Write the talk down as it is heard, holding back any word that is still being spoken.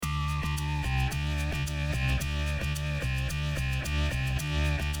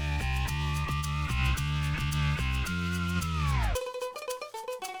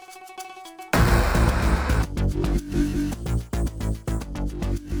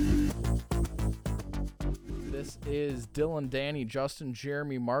This is Dylan, Danny, Justin,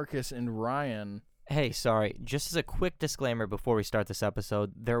 Jeremy, Marcus, and Ryan. Hey, sorry. Just as a quick disclaimer before we start this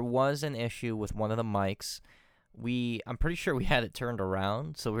episode, there was an issue with one of the mics. I'm pretty sure we had it turned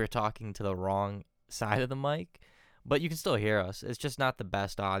around, so we were talking to the wrong side of the mic. But you can still hear us. It's just not the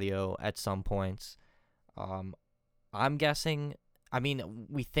best audio at some points. I'm guessing...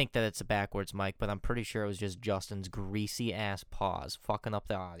 we think that it's a backwards mic, but I'm pretty sure it was just Justin's greasy-ass paws fucking up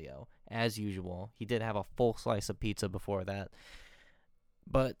the audio, as usual. He did have a full slice of pizza before that.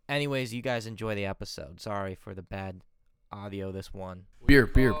 But anyways, you guys enjoy the episode. Sorry for the bad audio this one. Beer.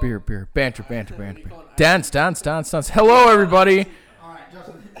 Banter. Dance. Hello, everybody. All right,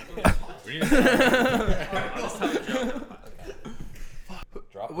 Justin.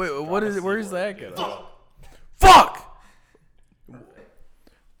 Wait, what is it? Where's that going? Fuck!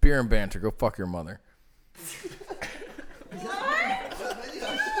 Beer and banter. Go fuck your mother.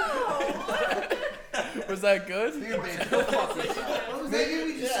 Was that good? Beer and banter. Go fuck yourself. Maybe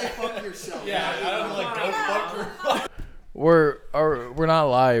we just say fuck yourself. Yeah, I don't like go fuck your. We're not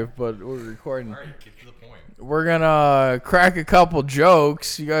live, but we're recording. All right, get to the point. We're gonna crack a couple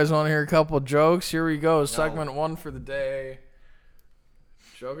jokes. You guys want to hear a couple jokes? Here we go. Segment 1 for the day.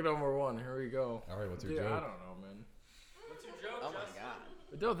 Joke number 1. Here we go. All right, what's your Dude, joke? I don't know, man. What's your joke? Oh my god.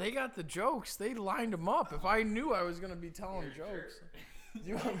 Dude, they got the jokes. They lined them up. If I knew I was gonna be telling jokes. Do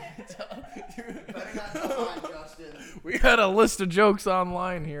you want me to tell? Better not tell mine, Justin. We got a list of jokes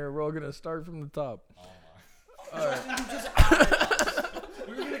online here. We're all gonna start from the top. Justin, you just outed us.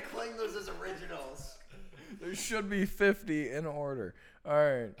 We're gonna claim those as originals. There should be 50 in order. All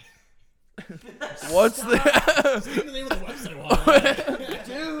right. What's the? Say the name of the website.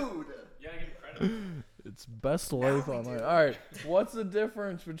 Dude. Yeah, give him credit. It's Best Life Online. All right. What's the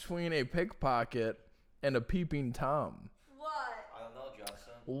difference between a pickpocket and a peeping Tom? I don't know,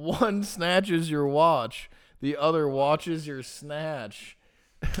 Justin. One snatches your watch. The other watches your snatch.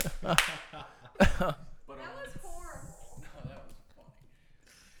 That was horrible.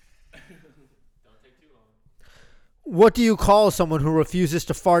 Don't take too long. What do you call someone who refuses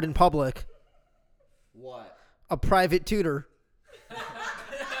to fart in public? What? A private tutor. I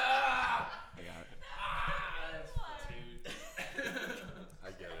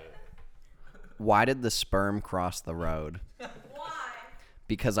get it. Why did the sperm cross the road? Why?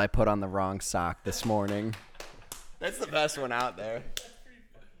 Because I put on the wrong sock this morning. That's the best one out there.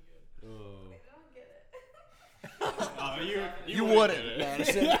 I don't get it. You wouldn't,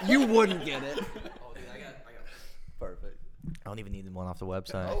 Madison. You wouldn't get it. Oh, dude, I got. Perfect. I don't even need one off the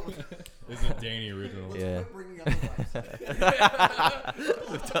website. This is Danny original. Yeah. Bringing up the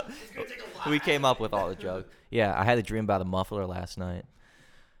website. We came up with all the jokes. Yeah, I had a dream about a muffler last night.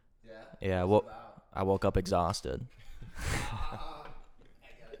 Yeah, I woke up exhausted.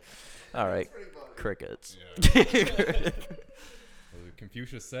 All right, crickets.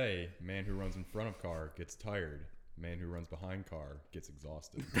 Confucius say, man who runs in front of car gets tired. Man who runs behind car gets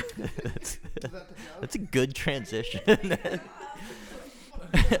exhausted. That's a good transition.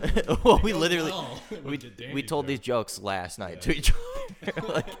 Well, we literally we told these jokes last night to each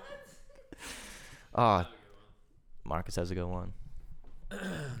other. Marcus has a good one.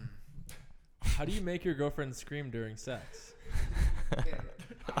 How do you make your girlfriend scream during sex?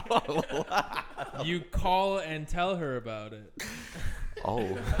 You call and tell her about it.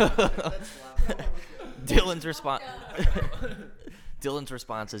 Oh. Dylan's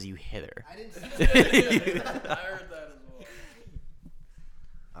response is you hit her. I didn't say I heard that as well.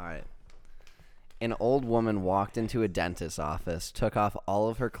 All right. An old woman walked into a dentist's office, took off all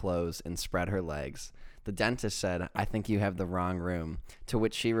of her clothes, and spread her legs. The dentist said, "I think you have the wrong room." To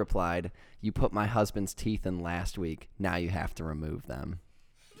which she replied, "You put my husband's teeth in last week. Now you have to remove them."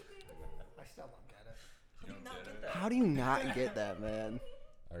 I still don't get it. How do you not get that, man?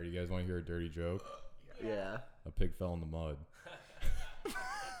 All right, you guys want to hear a dirty joke? Yeah. A pig fell in the mud.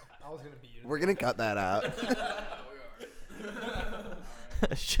 I was gonna beat you. We're going to cut that out.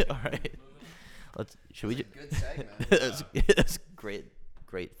 All right. Should we? Good segment. That's great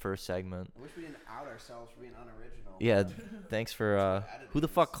first segment. I wish we didn't out ourselves for being unoriginal. Yeah, thanks for who the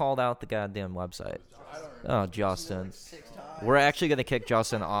fuck called out the goddamn website? Oh, Justin. 6 times. We're actually gonna kick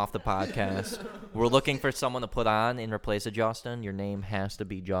Justin off the podcast. We're looking for someone to put on in replace of Justin. Your name has to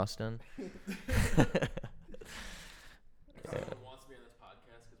be Justin. Someone wants to be on this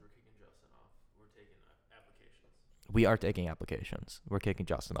podcast because we're kicking Justin off. We're taking applications. We are taking applications. We're kicking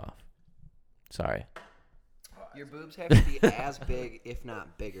Justin off. Sorry. Your boobs have to be as big, if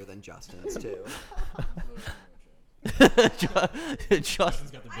not bigger, than Justin's, too. Justin.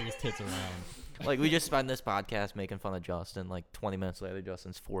 Justin's got the biggest tits around. Like, we just spend this podcast making fun of Justin. Like, 20 minutes later,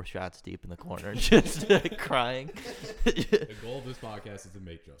 Justin's 4 shots deep in the corner, just crying. The goal of this podcast is to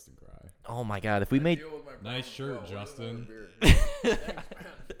make Justin cry. Oh my God! If we made Nice shirt, Justin. I've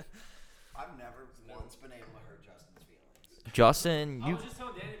never once been able to hurt Justin's feelings. Justin, I you was just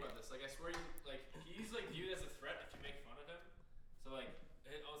telling Danny about this. Like, I swear, he's like viewed as a threat if you make fun of him. So like,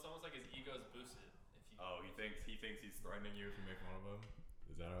 it's almost like his ego is boosted. If you. Oh, he thinks he's threatening you if you make fun of him?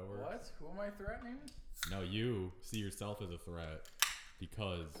 Is that how it works? What? Who am I threatening? No, you see yourself as a threat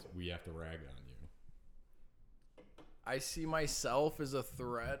because we have to rag on you. I see myself as a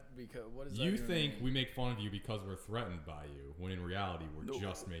threat because what is that? You even think mean? we make fun of you because we're threatened by you, when in reality we're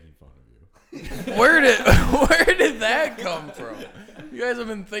just making fun of you. Where did that come from? You guys have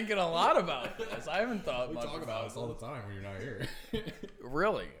been thinking a lot about this. I haven't thought We much talk about this all the time when you're not here.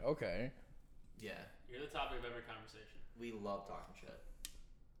 Really? Okay. yeah, You're the topic of every conversation. we love talking shit.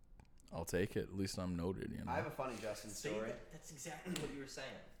 I'll take it. At least I'm noted. You know. I have a funny Justin story. That's exactly what you were saying.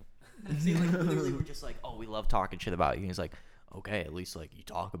 See, like, literally, we're just like, oh, we love talking shit about you. And he's like, okay, at least like you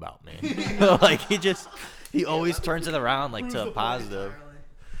talk about me. Like he always turns it around like to a positive.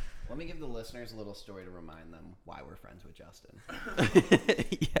 Let me give the listeners a little story to remind them why we're friends with Justin.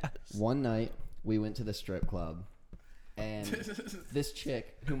 Yes. One night, we went to the strip club, and this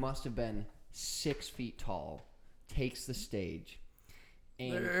chick, who must have been 6 feet tall, takes the stage.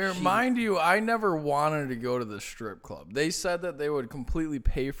 And Mind you, I never wanted to go to the strip club. They said that they would completely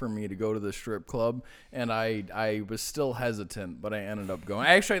pay for me to go to the strip club, and I was still hesitant, but I ended up going.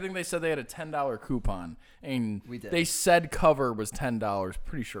 Actually, I think they said they had a $10 coupon, and We did. they said cover was $10.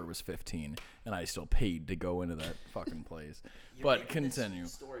 Pretty sure it was $15, and I still paid to go into that fucking place. But continue.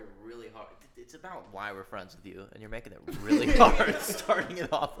 Story really hard. It's about why we're friends with you, and you're making it really hard, starting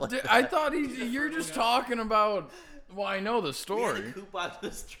it off like Dude, that. I thought you're just talking about. Well, I know the We had story. a coupon to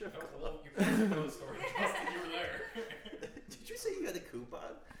the strip club. Justin, you were there. Did you say you had a coupon?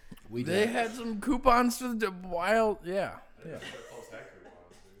 we They did. had some coupons to the wild. Yeah.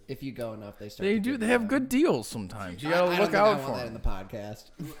 If you go enough, they start. They to do. give They you have that. good deals sometimes. You I gotta don't look think I out want for that in them. the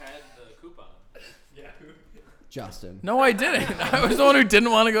podcast. Who had the coupon? Yeah. Justin. No, I didn't. I was the one who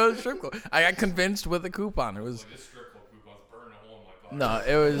didn't want to go to the strip club. I got convinced with a coupon. It was This strip club coupon's burning a hole in my pocket. no.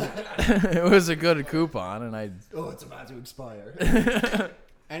 It was it was a good coupon, and I. Oh, it's about to expire.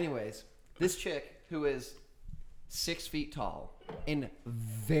 Anyways, this chick who is 6 feet tall and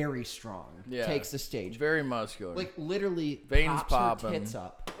very strong Yeah. takes the stage. Very muscular. Like literally Veins pops her popping. tits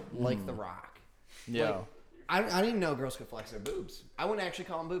up like The Rock. yeah. Like, I didn't even know girls could flex their boobs. I wouldn't actually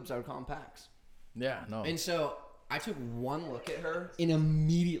call them boobs. I would call them packs. Yeah. No. And so I took one look at her and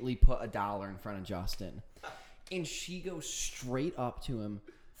immediately put $1 in front of Justin. And she goes straight up to him,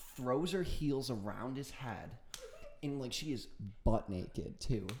 throws her heels around his head, and like she is butt naked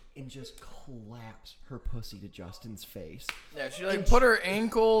too, and just claps her pussy to Justin's face. Yeah, she like put her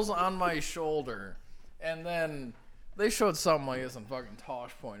ankles on my shoulder, and then they showed something like this on fucking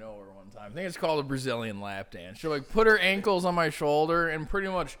Tosh.0 or one time. I think it's called a Brazilian lap dance. She like put her ankles on my shoulder and pretty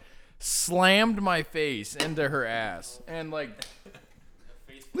much slammed my face into her ass, and like.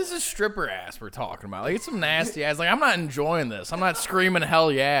 This is stripper ass we're talking about. Like, it's some nasty ass. Like, I'm not enjoying this. I'm not screaming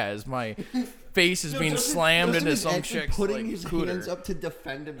hell yeah as my face is being slammed into some chick's putting like, his cooter. hands up to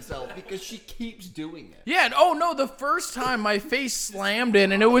defend himself because she keeps doing it. Yeah, oh no, the first time my face slammed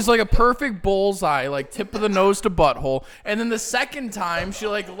in and it was like a perfect bullseye, like tip of the nose to butthole. And then the second time she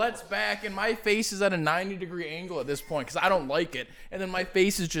like lets back and my face is at a 90-degree angle at this point because I don't like it. And then my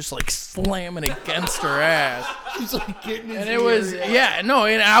face is just like slamming against her ass. She's like getting his And it was, ear. yeah, no,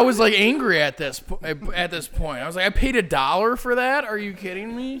 and I was like angry at this point. I was like, I paid $1 for that? Are you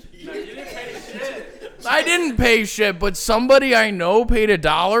kidding me? No, you didn't pay shit. I didn't pay shit, but somebody I know paid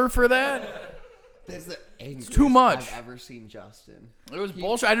 $1 for that? That's the angriest too much. I've ever seen Justin. It was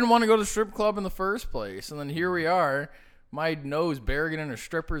bullshit. I didn't want to go to the strip club in the first place. And then here we are, my nose burying in a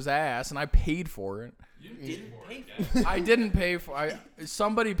stripper's ass, and I paid for it. You didn't pay for it. I didn't pay for it.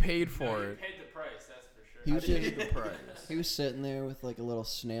 Somebody paid for You it. paid the price, that's for sure. He was Paid just the price. he was sitting there with like a little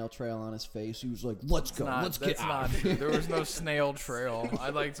snail trail on his face. He was like, "Let's go, let's get That's out." not true. There was no snail trail.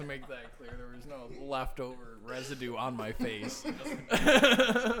 I'd like to make that clear. There was no leftover residue on my face.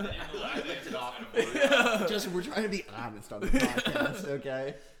 Justin, we're trying to be honest on the podcast,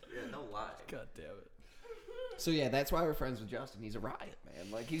 okay? Yeah, no lie. God damn it. So yeah, that's why we're friends with Justin. He's a riot,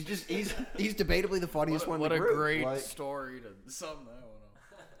 man. Like he's he's debatably the funniest one. What in a the group. great Like, story to sum that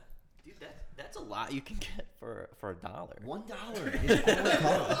one up. Dude, that's a lot you can get for $1. $1 is all it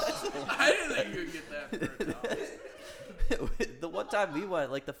costs. I didn't think you could get that for $1. The one time we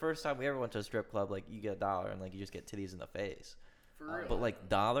went, like the first time we ever went to a strip club, like you get $1 and like you just get titties in the face. For real. But like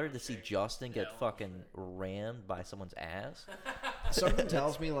dollar to see Justin get fucking rammed by someone's ass. Something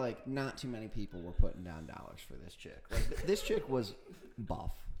tells me like not too many people were putting down dollars for this chick. Like this chick was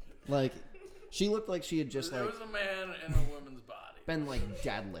buff. Like she looked like she had just there like was a man in a woman's body. been like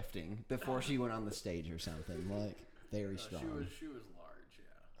deadlifting before she went on the stage or something. Like very strong. She was large,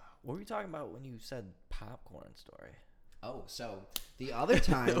 yeah. What were you talking about when you said popcorn story? Oh, so the other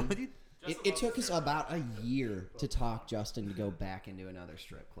time, it took us about a year to talk Justin to go back into another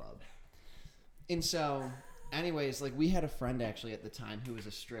strip club. And so, anyways, like we had a friend actually at the time who was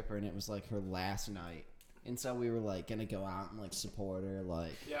a stripper, and it was like her last night. And so we were like gonna go out and like support her,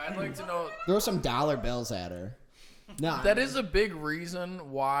 like Yeah, I'd like to know. throw some dollar bills at her. No, That is a big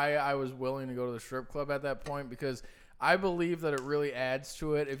reason why I was willing to go to the strip club at that point, because I believe that it really adds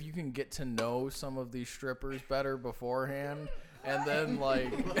to it if you can get to know some of these strippers better beforehand, and then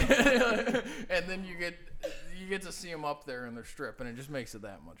like, and then you get to see them up there in their strip, and it just makes it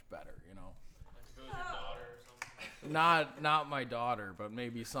that much better, you know. If it was your daughter or something. Not my daughter, but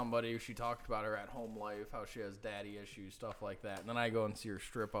maybe somebody. She talked about her at home life, how she has daddy issues, stuff like that. And then I go and see her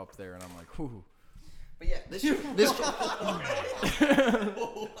strip up there, and I'm like, whoo. But yeah,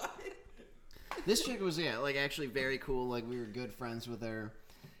 this chick was like actually very cool. Like we were good friends with her,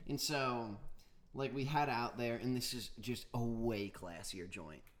 and so like we head out there, and this is just a way classier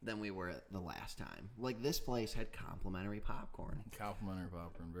joint than we were at the last time. Like this place had complimentary popcorn. Complimentary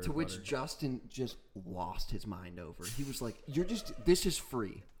popcorn, very To which buttery. Justin just lost his mind over. He was like, this is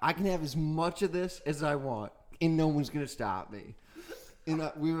free. I can have as much of this as I want, and no one's going to stop me.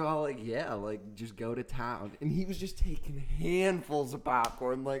 And we were all like, yeah, like, just go to town. And he was just taking handfuls of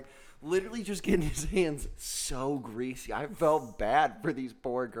popcorn, like, literally just getting his hands so greasy. I felt bad for these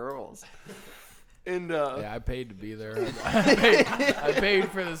poor girls. And, Yeah, I paid to be there. I paid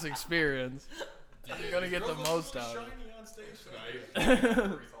for this experience. You're gonna get the most out of it. Shiny on stage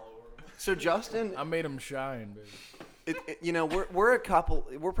tonight. so Justin, I made him shine, baby. we're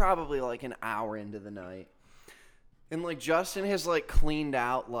probably like an hour into the night. And like Justin has like cleaned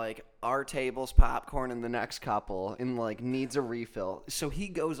out like our table's popcorn and the next couple and like needs a refill. So he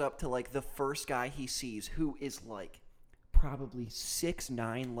goes up to like the first guy he sees who is like probably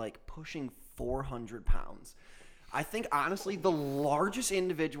 6'9", like pushing 400 pounds. I think honestly the largest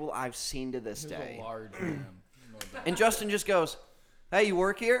individual I've seen to this He's day. a large man. No doubt. And Justin just goes, "Hey, you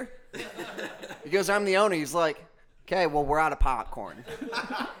work here?" He goes, "I'm the owner." He's like, "Okay, well, we're out of popcorn."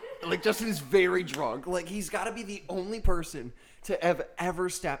 Like, Justin is very drunk. Like, he's got to be the only person to have ever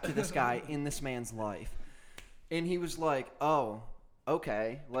stepped to this guy in this man's life. And he was like, "Oh,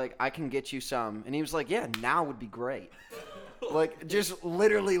 okay. Like, I can get you some." And he was like, "Yeah, now would be great." Like, just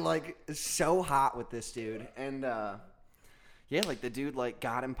literally, like, so hot with this dude. And, yeah, like, the dude, like,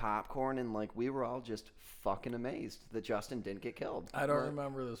 got him popcorn, and, like, we were all just fucking amazed that Justin didn't get killed. I don't Like,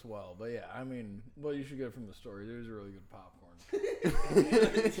 remember this well, but yeah, I mean, well, you should get it from the story. There's really good popcorn.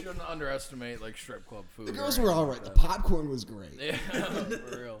 You shouldn't underestimate like strip club food. The girls or were all anything right. like The popcorn was great. that. Yeah,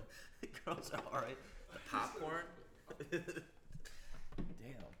 for real. Girls are alright. The popcorn. Damn.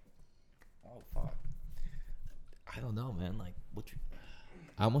 Oh fuck. I don't know, man. Like,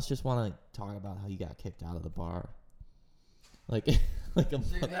 I almost just want to talk about how you got kicked out of the bar. Like, like a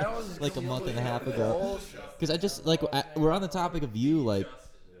month, That was like a month and a half complete ago. bullshit. Because I just like we're on the topic of you. Like,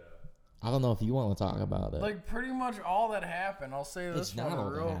 I don't know if you want to talk about it. Like pretty much all that happened. I'll say this It's not all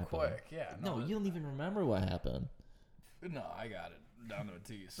one that real happened. quick. Yeah. no, you don't even remember what happened. No, I got it down to a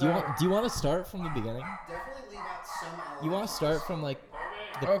T. Do you want to start from the beginning? Definitely leave out some You want to start from like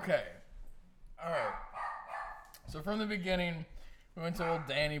Okay. All right. So from the beginning, we went to old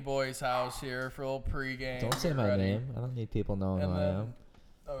Danny Boy's house here for a little pregame. don't say get my ready. name. I don't need people knowing And who I then, am.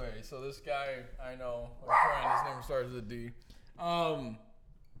 okay, so this guy I know, a friend, his name starts with a D.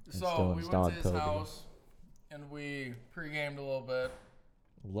 still So we his went dog to his Kobe. house and we pre-gamed a little bit,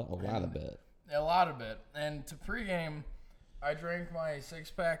 A lot of it. a lot of it. And to pre-game, I drank my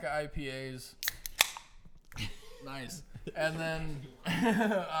 6-pack of IPAs. Nice. And then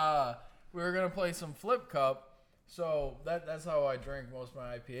we were gonna play some Flip Cup. So that's how I drank most of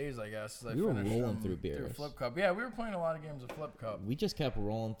my IPAs, I guess. is I We were finished rolling them through beers. Flip Cup. Yeah, we were playing a lot of games of Flip Cup. We just kept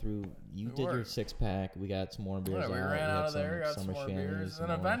rolling through. You We did your were. 6-pack. We got some more beers. Yeah, we out. ran had out of there, got some summer more shandies, beers, some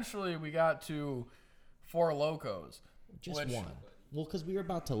and more. eventually we got to Four Locos. Just which- one. Well, because we were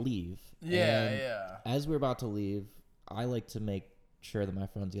about to leave. Yeah, and yeah. As we were about to leave, I like to make sure that my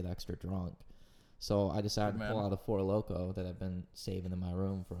friends get extra drunk. So I decided Good to pull man. out a Four Loco that I've been saving in my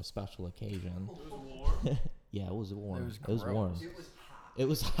room for a special occasion. It was warm. Yeah, it was warm. was It was warm. gross. It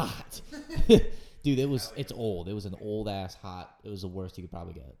was hot. Dude, it's old. It was an old ass hot. It was the worst you could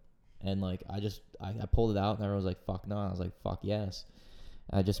probably get. And like I pulled it out, and everyone was like, "Fuck no!" I was like, "Fuck yes!"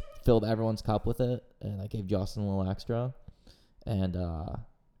 And I just filled everyone's cup with it, and I gave Justin a little extra, and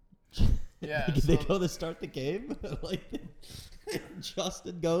Yeah, they so- go to start the game. Like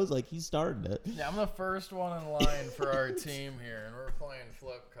Justin goes, like he's starting it. Yeah, I'm the first one in line for our team here, and we're playing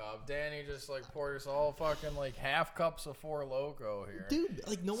Flip Cup. Danny just like poured us all fucking like half cups of Four Loko here. Dude,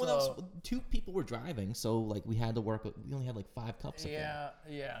 like no one So- else. 2 people were driving, so like we had to work. We only had like 5 cups. Of Yeah.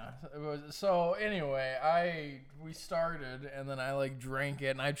 It was, so anyway, we started, and then I like drank it,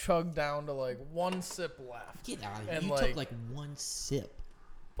 and I chugged down to like 1 sip left. Get out of here! And, You like- took like 1 sip.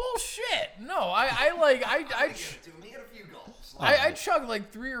 Bullshit! No, I chugged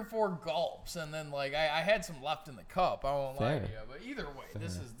like 3 or 4 gulps, and then like I had some left in the cup. I won't lie to Fair. you, but either way,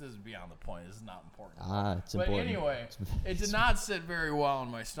 this is beyond the point. This is not important. It's But important. anyway, it did not sit very well in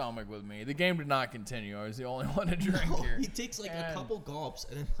my stomach with me. The game did not continue. I was the only one to drink here. He takes like a And- couple gulps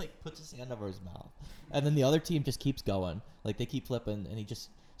and then like puts his hand over his mouth, and then the other team just keeps going. Like they keep flipping, and he just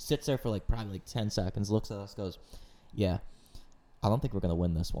sits there for like probably like 10 seconds, looks at us, goes, "Yeah, I don't think we're gonna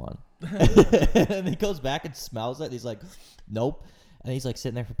win this one." And he goes back and smells it. And he's like, "Nope." And he's like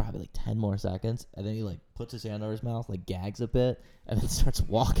sitting there for probably like 10 more seconds, and then he like puts his hand over his mouth, like gags a bit, and then starts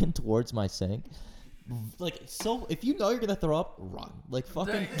walking towards my sink. Like, so if you know you're gonna throw up, run. Like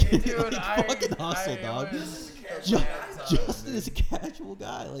fucking, Dude, like, fucking hustle, dog. was Justin is a casual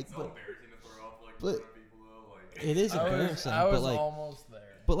guy, like, but Embarrassing to throw up like but- in front of people though. Like it is embarrassing. I was but like, almost there.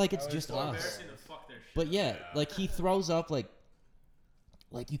 but like it's I was just so us. Embarrassing to fuck their shit. But yeah, like he throws up like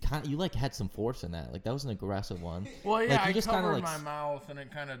you like had some force in that. Like that was an aggressive one. Well, yeah, like, you I just kinda, covered like, my mouth, and it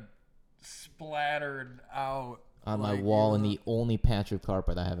kind of splattered out On my like, wall in you the only patch of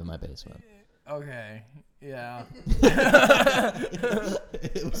carpet I have in my basement. Okay, yeah.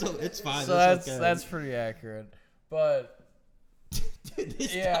 It's fine. So that's pretty accurate, but Dude,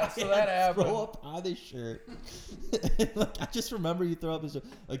 this Yeah, guy so that had throw happened. up on his shirt. Like I just remember you throw up his shirt.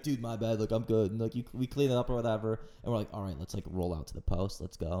 Like, dude, my bad. Look, I'm good. And like we clean it up or whatever, and we're like, all right, let's like roll out to the post.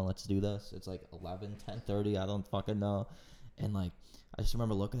 Let's go. Let's do this. It's like 10:30. I don't fucking know. And like I just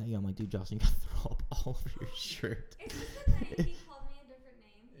remember looking at you. I'm like, dude, Justin, you got to throw up all over your shirt. Is this the night he called me a different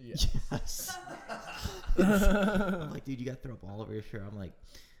name? Yes. I'm like, dude, you got to throw up all over your shirt. I'm like,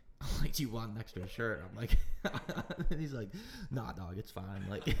 do you want an extra shirt? I'm like, and he's like, nah, dog, it's fine.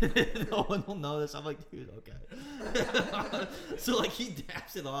 Like, no one will notice. I'm like, dude, okay. So like, he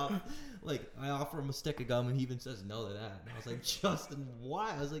daps it off. Like, I offer him a stick of gum, and he even says no to that. And I was like, Justin,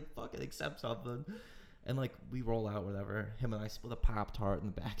 why? I was like, fucking accept something. And like, we roll out, whatever. Him and I split a Pop-Tart in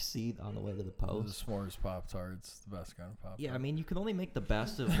the back seat on the way to the the post. s'mores Pop-Tarts, the best kind of Pop-Tart. Yeah, I mean, you can only make the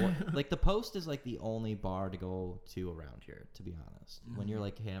best of what. Like, the post is like the only bar to go to around here, to be honest. When you're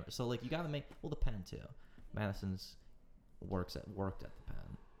like so like you gotta make the Pen too. Madison's worked at the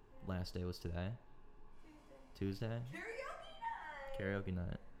Pen. Last day was today. Tuesday. Karaoke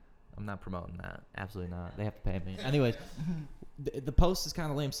night. I'm not promoting that. Absolutely not. They have to pay me. Anyways, the post is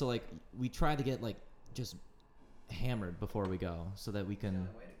kind of lame. So like we try to get like just hammered before we go, so that we can.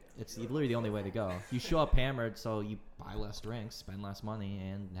 It's literally the only way to go. You show up hammered, so you buy less drinks, spend less money,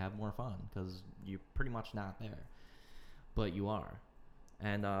 and have more fun because you're pretty much not there, but you are.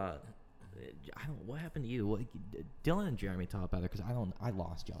 And I don't. What happened to you? Dylan and Jeremy talk about it because I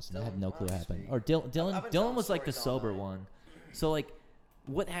lost Justin. I have no clue what happened. Or Dylan was like the sober one. So like,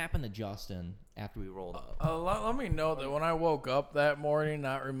 what happened to Justin after we rolled up? Let me note that when I woke up that morning,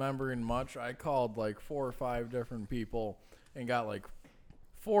 not remembering much, I called like 4 or 5 different people and got like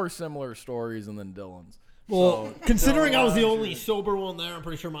 4 similar stories, and then Dylan's. Well, So, considering Dylan, I was the why don't only you- sober one there, I'm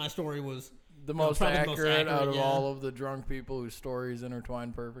pretty sure my story was the most probably the accurate, most out of accurate, yeah. all of the drunk people whose stories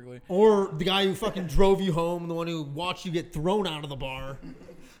intertwine perfectly. Or the guy who fucking drove you home, the one who watched you get thrown out of the bar.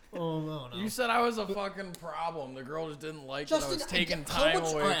 Oh no! You said I was a fucking problem. The girl just didn't like that I was taking how time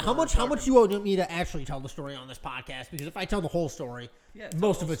much, away. all right, from how her much fucking- you owe me to actually tell the story on this podcast? Because if I tell the whole story, most the of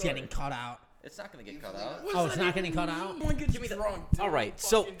whole it's story. getting cut out. It's not gonna get cut out. What's Oh, it's that not even getting cut out? mean? Get you drunk, dude. All right,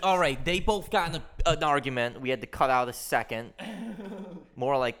 so Fucking all right, they both got in an argument. We had to cut out a second,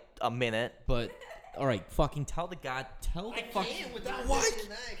 more like a minute. But all right, fucking tell the fucking. What?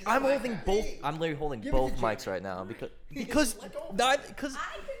 I'm holding both. I'm literally holding both mics right now because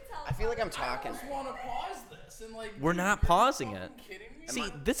I feel like I'm talking. I just want to pause this and like. we're not pausing it. Kidding me? See,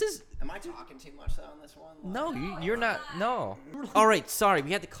 this is Am I talking too much though on this one? no, you're not. No. All right, sorry,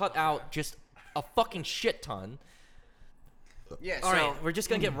 we had to cut out just a fucking shit ton. Yeah. All right, we're just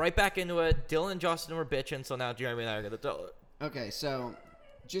gonna get right back into it. Dylan and Justin were bitching, so now Jeremy and I are gonna tell it. Okay, so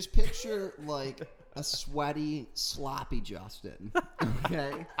just picture like a sweaty, sloppy Justin.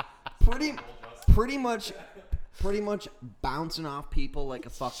 Okay, pretty much pretty much bouncing off people like a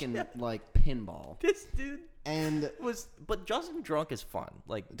fucking like pinball. This dude And but Justin drunk is fun.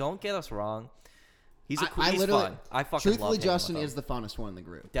 Like, don't get us wrong. He's I he's literally, fun. I fucking truthfully, love hanging Justin with him. is the funnest one in the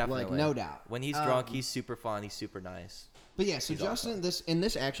group. Definitely. Like, no doubt. When he's drunk, he's super fun. He's super nice. But yeah, so Justin,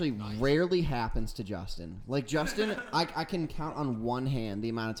 this actually rarely happens to Justin. Like Justin, I can count on one hand the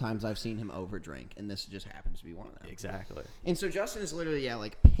amount of times I've seen him overdrink, and this just happens to be one of them. Exactly. And so Justin is literally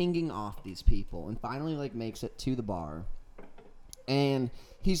like pinging off these people, and finally like makes it to the bar, and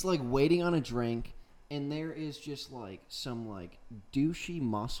he's like waiting on a drink, and there is just like some like douchey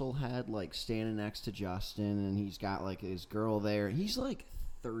musclehead like standing next to Justin, and he's got like his girl there. He's like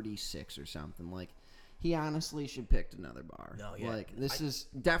 36 or something. Like, he honestly should pick another bar. No, yeah. Like, this is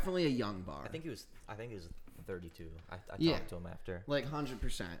definitely a young bar. I think he was 32. I Yeah. talked to him after. Like,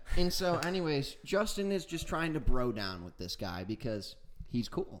 100%. And so, anyways, Justin is just trying to bro down with this guy because he's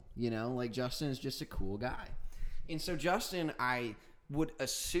cool, you know? Like, Justin is just a cool guy. And so, Justin, I would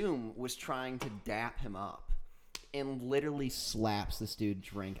assume, was trying to dap him up and literally slaps this dude's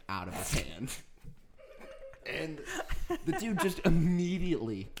drink out of his hand. And the dude just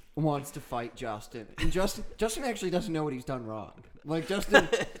immediately wants to fight Justin. And Justin actually doesn't know what he's done wrong. Like, Justin,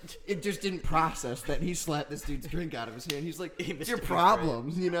 it just didn't process that he slapped this dude's drink out of his hand. He's like, it's your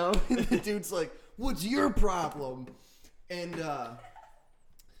problems, you know? And the dude's like, what's your problem? And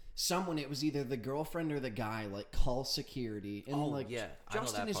someone, it was either the girlfriend or the guy, like, calls security. And, like, yeah, I know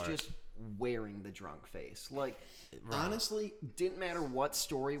Justin that is part. just wearing the drunk face. Like, honestly, didn't matter what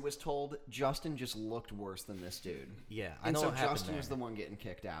story was told, Justin just looked worse than this dude. Yeah, I And know so what happened Justin there. was the one getting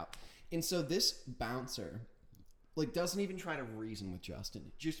kicked out. And so this bouncer, like, doesn't even try to reason with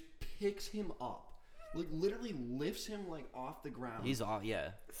Justin. Just picks him up. Like, literally lifts him, like, off the ground. He's all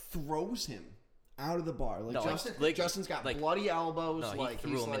throws him out of the bar. Like, No, Justin's got like- bloody elbows. No, he like,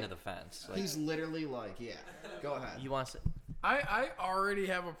 threw he's him like, into the fence. Like, he's literally like, yeah, go ahead. he wants it. I already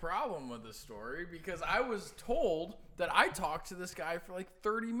have a problem with this story because I was told that I talked to this guy for like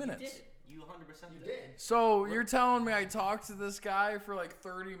 30 minutes. You 100% did. So you're telling me I talked to this guy for like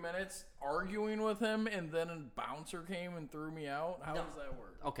 30 minutes arguing with him and then a bouncer came and threw me out? How does that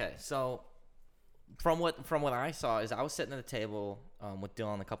work? Okay, so from what I saw is I was sitting at a table with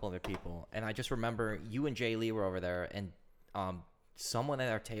Dylan and a couple other people, and I just remember you and Jay Lee were over there, and someone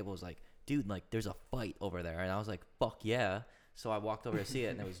at our table was like, dude, like, there's a fight over there. And I was like, fuck yeah. So I walked over to see it,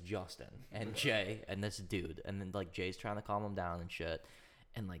 and it was Justin and Jay and this dude. And then, like, Jay's trying to calm him down and shit.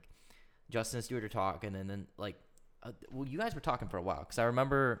 And, like, Justin and Stuart are talking, and then, like, well, you guys were talking for a while. Because I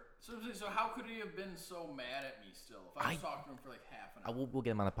remember... So how could he have been so mad at me still if I was talking to him for like half an hour? We'll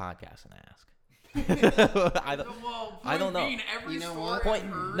get him on the podcast and ask. I don't know. Being, every You know story what? I've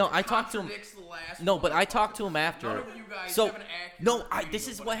heard No, I talked to him. contradicts the last No, one. but I talked to him after. None of you guys So have an accurate no, reading this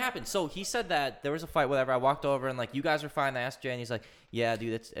of is what what happened. So he said that there was a fight, whatever. I walked over and like, you guys are fine. I asked Jay, and he's like, yeah,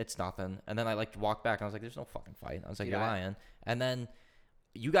 dude, it's nothing. And then I like walked back and I was like, there's no fucking fight. I was like, you're lying. And then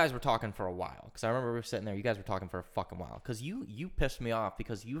you guys were talking for a while because I remember we were sitting there. You guys were talking for a fucking while because you pissed me off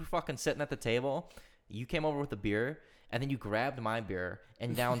because you were fucking sitting at the table. You came over with a beer and then you grabbed my beer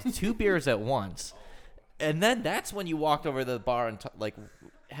and downed 2 beers at once. And then that's when you walked over to the bar and like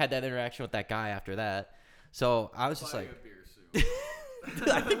had that interaction with that guy after that. So I was just like, a beer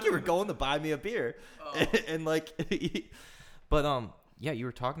suit. I think you were going to buy me a beer, and like, but yeah, you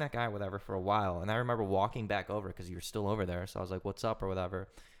were talking to that guy whatever for a while, and I remember walking back over because you were still over there. So I was like, "What's up?" or whatever,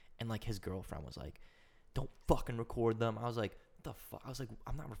 and like his girlfriend was like, "Don't fucking record them." I was like, "What the fuck?" I was like,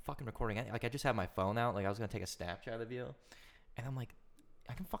 "I'm not fucking recording anything." Like I just had my phone out, like I was gonna take a Snapchat of you, and I'm like,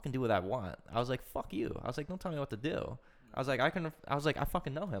 I can fucking do what I want. I was like, fuck you. I was like, don't tell me what to do. I was like, I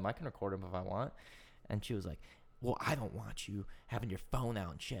fucking know him. I can record him if I want. And she was like, well, I don't want you having your phone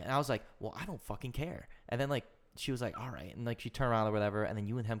out and shit. And I was like, well, I don't fucking care. And then like, she was like, all right. And like, she turned around or whatever. And then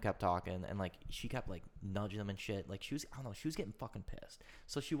you and him kept talking. And like, she kept like nudging him and shit. Like she was, I don't know, she was getting fucking pissed.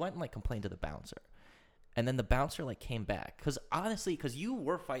 So she went and like complained to the bouncer. And then the bouncer like came back because honestly, because you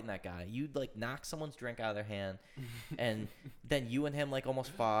were fighting that guy, you like knocked someone's drink out of their hand, and then you and him like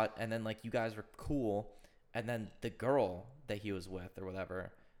almost fought, and then like you guys were cool, and then the girl that he was with or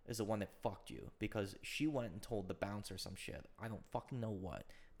whatever is the one that fucked you because she went and told the bouncer some shit. I don't fucking know what,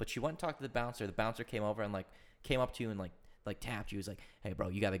 but she went and talked to the bouncer. The bouncer came over and like came up to you and like tapped you. He was like, hey bro,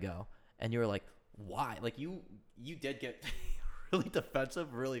 you gotta go, and you were like, why? Like you did get really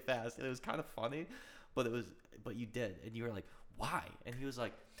defensive really fast, and it was kind of funny. But you did, and you were like, why? And he was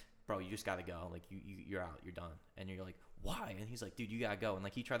like, bro, you just gotta go. Like you're out, you're done. And you're like, why? And he's like, dude, you gotta go. And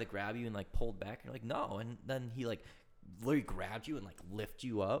like he tried to grab you and like pulled back. And you're like, no. And then he like literally grabbed you and like lift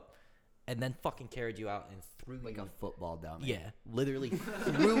you up. and then fucking carried you out and threw Like you. a football dummy. Yeah, literally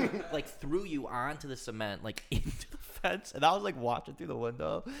threw you onto the cement, like into the fence, and I was like watching through the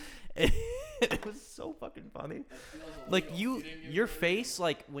window. It was so fucking funny. Like your face,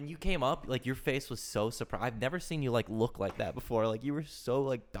 like when you came up, like your face was so surprised. I've never seen you like look like that before. Like you were so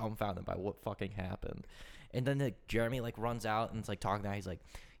like dumbfounded by what fucking happened. And then like Jeremy like runs out and it's like talking to him. He's like,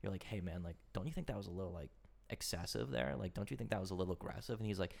 you're like, hey man, like don't you think that was a little like excessive there? Like don't you think that was a little aggressive? And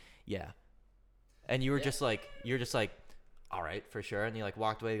he's like, yeah. And you were just like, all right, for sure. And you like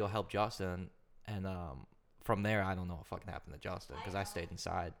walked away to go help Justin. And from there, I don't know what fucking happened to Justin because I stayed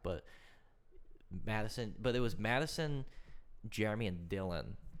inside. But it was Madison, Jeremy, and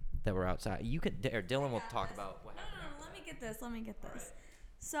Dylan that were outside. Dylan will talk about what happened. No, let me get this.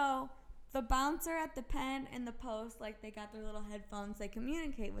 So the bouncer at the pen and the post, like they got their little headphones, they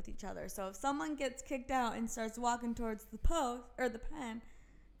communicate with each other. So if someone gets kicked out and starts walking towards the post or the pen,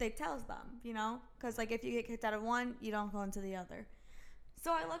 they tells them, you know, because like if you get kicked out of one, you don't go into the other.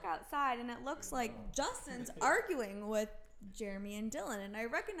 So I look outside and it looks like Justin's arguing with Jeremy and Dylan, and I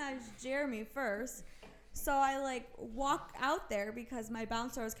recognize Jeremy first. So I like walk out there because my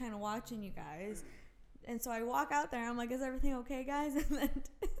bouncer was kind of watching you guys. And so I walk out there and I'm like, is everything okay, guys? And then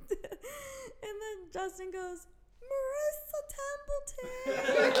Justin goes, Marissa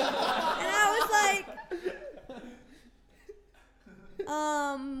Templeton. And I was like,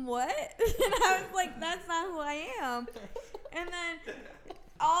 what? And I was like, that's not who I am. And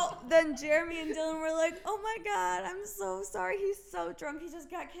then Jeremy and Dylan were like, oh my God, I'm so sorry. He's so drunk. He just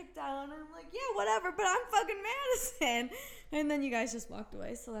got kicked out. And I'm like, yeah, whatever, but I'm fucking Madison. And then you guys just walked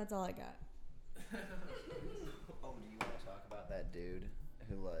away. So that's all I got. Oh, do you want to talk about that dude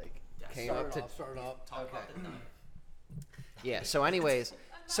who like came Start up to? up. Talk about the night. Yeah. So, anyways,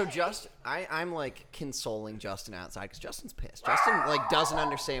 I'm like consoling Justin outside because Justin's pissed. Justin like doesn't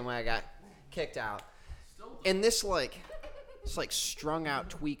understand why I got kicked out, and this like strung out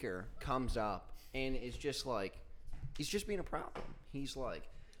tweaker comes up and is just like, he's just being a problem. He's like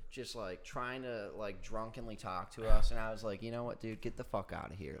just like trying to like drunkenly talk to us, and I was like, you know what, dude, get the fuck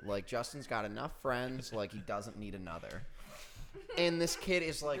out of here. Like Justin's got enough friends, like he doesn't need another. And this kid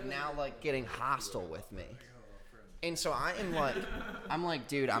is like now like getting hostile with me. And so I'm like,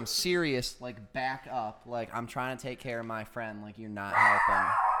 dude, I'm serious. Like, back up. Like, I'm trying to take care of my friend. Like, you're not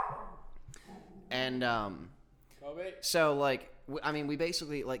helping. And so like, we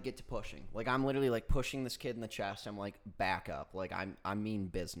basically like get to pushing. Like, I'm literally like pushing this kid in the chest. I'm like, back up. Like, I mean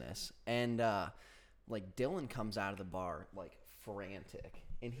business. And like Dylan comes out of the bar like frantic,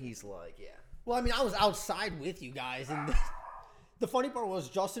 and he's like, yeah. Well, I mean, I was outside with you guys, and the funny part was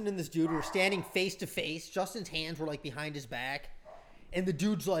Justin and this dude were standing face to face. Justin's hands were like behind his back, and the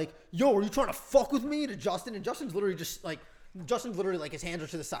dude's like, "Yo, are you trying to fuck with me?" to Justin, and Justin's literally like his hands are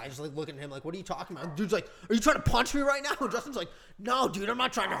to the side, just like looking at him like, "What are you talking about?" And the dude's like, "Are you trying to punch me right now?" And Justin's like, "No, dude, I'm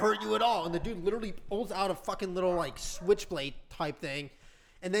not trying to hurt you at all." And the dude literally pulls out a fucking little like switchblade type thing,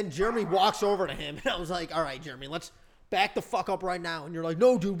 and then Jeremy walks over to him, and I was like, "All right, Jeremy, let's back the fuck up right now." And you're like,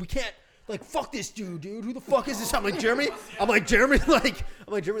 "No, dude, we can't. Like, fuck this dude. Who the fuck is this?" I'm like, Jeremy,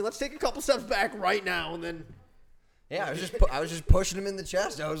 let's take a couple steps back right now, and then. Yeah, I was just pushing him in the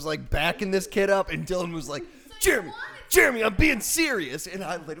chest. I was like backing this kid up, and Dylan was like, Jeremy, I'm being serious. And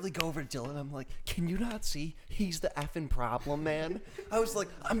I literally go over to Dylan. I'm like, can you not see? He's the effing problem, man. I was like,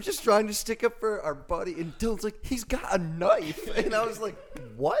 I'm just trying to stick up for our buddy. And Dylan's like, he's got a knife. And I was like,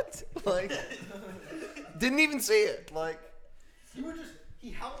 what? Like, didn't even see it. Like, He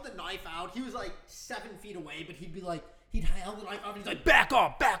held the knife out. He was like 7 feet away, but he'd held the knife out, and he's like, back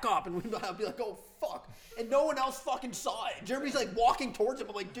up. And I'd be like, oh, fuck. And no one else fucking saw it. Jeremy's like walking towards him.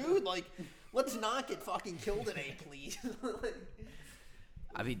 I'm like, dude, like, let's not get fucking killed today, please.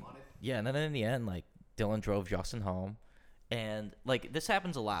 I mean, yeah, and then in the end, like, Dylan drove Justin home, and, like, this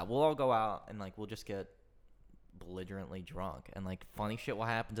happens a lot. We'll all go out, and, like, we'll just get belligerently drunk, and, like, funny shit will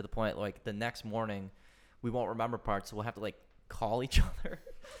happen to the point, like, the next morning, we won't remember parts, so we'll have to, like, call each other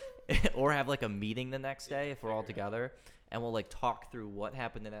or have like a meeting the next day if we're all together, and we'll like talk through what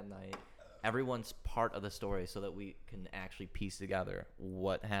happened in that night, everyone's part of the story, so that we can actually piece together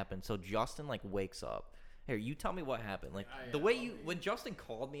what happened. So Justin like wakes up. Here, you tell me what happened. Like the way when Justin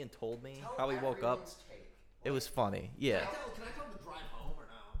called me and told me how he woke up, it was funny. Yeah. Can I tell him to drive home or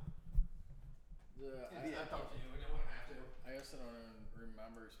no? I thought you wouldn't have to. I guess I don't even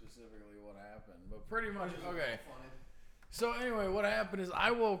remember specifically what happened, but pretty much okay. So anyway, what happened is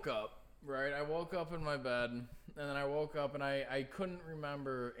I woke up, right? I woke up in my bed, and then I woke up and I couldn't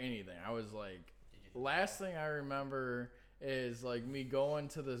remember anything. I was like, last thing I remember is like me going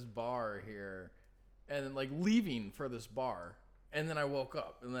to this bar here, and then like leaving for this bar And then I woke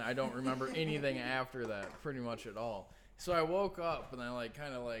up, and then I don't remember anything after that, pretty much at all. So I woke up, and I like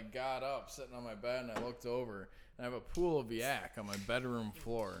kind of like got up, sitting on my bed, and I looked over, and I have a pool of yak on my bedroom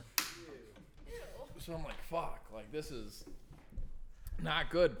floor. So I'm like, fuck, like this is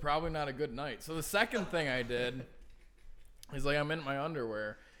not good. Probably not a good night. So the second thing I did is like I'm in my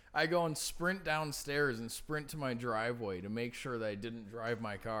underwear. I go and sprint downstairs and sprint to my driveway to make sure that I didn't drive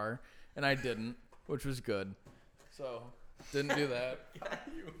my car, and I didn't, which was good. So didn't do that.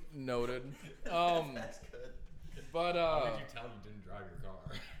 Noted. That's good. But How did you tell you didn't drive your car?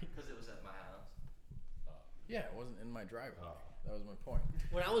 Because it was at my house. yeah, it wasn't in my driveway. That was my point.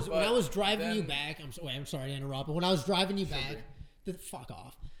 When I was driving you back, I'm sorry to interrupt, but when I was driving you back, fuck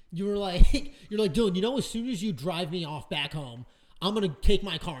off. You were like, you're like, dude, you know, as soon as you drive me off back home, I'm gonna take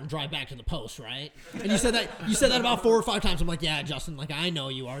my car and drive back to the post, right? And you said that about 4 or 5 times. I'm like, yeah, Justin, like I know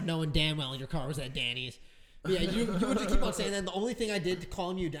you are, knowing damn well your car was at Danny's. But yeah, you would just keep on saying that. And the only thing I did to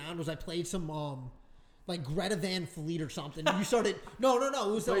calm you down was I played some like Greta Van Fleet or something. And you started no,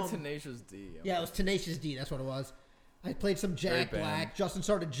 it was Play Tenacious D. Yeah, it was Tenacious D. That's what it was. I played some Jack Great band. Black. Justin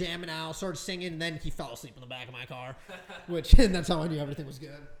started jamming out, started singing, and then he fell asleep in the back of my car, and that's how I knew everything was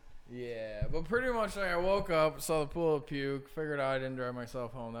good. Yeah, but pretty much like I woke up, saw the pool of puke, figured out I didn't drive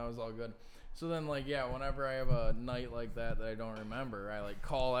myself home. That was all good. So then like, yeah, whenever I have a night like that I don't remember, I like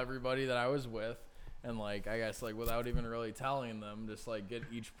call everybody that I was with and like, I guess like without even really telling them, just like get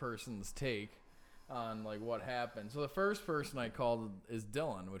each person's take on like what happened. So the first person I called is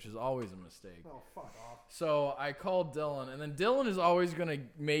Dylan, which is always a mistake. Oh, fuck off. So I called Dylan, and then Dylan is always gonna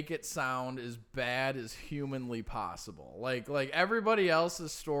make it sound as bad as humanly possible. Like everybody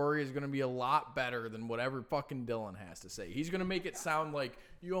else's story is gonna be a lot better than whatever fucking Dylan has to say. He's gonna make it sound like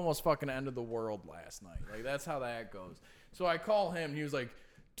you almost fucking ended the world last night. Like that's how that goes. So I call him, and he was like,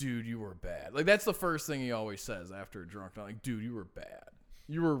 "Dude, you were bad." Like that's the first thing he always says after a drunk night. Like, "Dude, you were bad.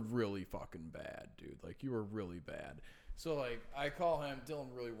 You were really fucking bad, dude. Like you were really bad." So like I call him. Dylan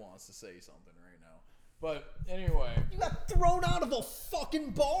really wants to say something right now. But anyway, You got thrown out of a fucking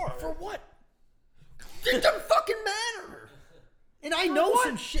bar. for what? It doesn't fucking matter. And I know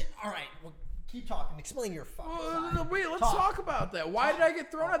some shit. All right, well, keep talking. Explain your fucking side. No, wait, let's talk about that. Why did I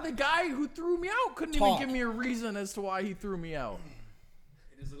get thrown out? The guy who threw me out couldn't even give me a reason as to why he threw me out.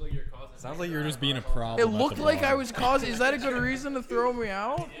 It just looked like you're causing. Sounds like you're just being a problem. It at looked the like bar. I was causing. Is that a good reason to throw me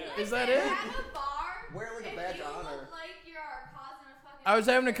out? Is that it? At a bar, Wear like a if badge you of honor. look like you're causing a fucking. I was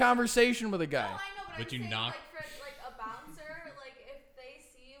having a conversation with a guy. No, I know, but But I'm you saying, knocked- like, for like a bouncer, like if they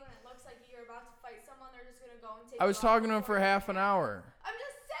see you and it looks like you're about to fight someone, they're just gonna go and take. I was you off talking to him for before you half an get out. hour. I'm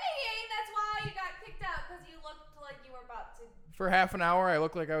just saying that's why you got kicked out because you looked like you were about to. For half an hour, I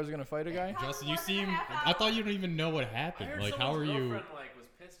looked like I was gonna fight a guy. Justin, you Wasn't a seem. half I thought hour. you don't even know what I happened. heard Like, how are someone's you? girlfriend, like, was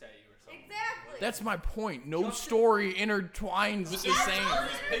pissed at you or something. Exactly. That's my point. No story intertwines the same.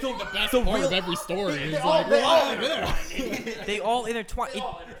 Picking the best part of every story. It's like, They all intertwined.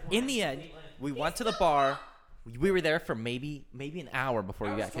 In the end, we went to the bar. We were there for maybe an hour before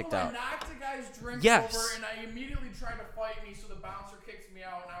you got kicked out. I knocked a guy's drink Yes. over, and I immediately tried to fight me, so the bouncer kicks me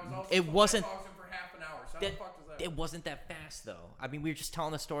out, and I was also It wasn't- talking for half an hour. So how That, the fuck does that it wasn't that fast though. I mean, we were just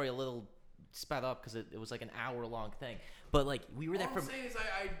telling the story a little sped up because it was like an hour-long thing. But like we were there All for. I'm saying is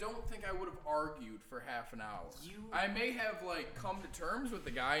I don't think I would have argued for half an hour. I may have like come to terms with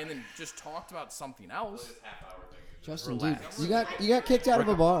the guy and then just talked about something else. Justin, Relax. dude, you got kicked out of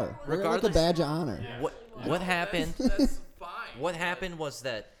a bar. Wear it like a Regardless- badge of honor. What happened? That's fine. What happened was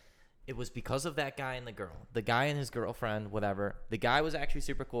that it was because of that guy and the girl. The guy and his girlfriend, whatever. The guy was actually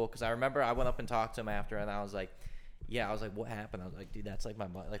super cool because I remember I went up and talked to him after, and I was like, "Yeah," I was like, "What happened?" I was like, "Dude, that's like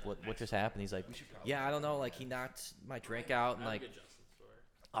like what just happened?" He's like, "Yeah, I don't know. Like he knocked my drink out and like."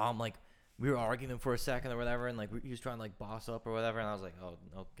 Like we were arguing for a second or whatever, and like he was trying to like boss up or whatever, and I was like, "Oh,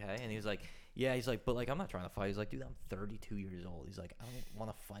 okay." And he was like, "Yeah," he's like, "But like I'm not trying to fight." He's like, "Dude, I'm 32 years old." He's like, "I don't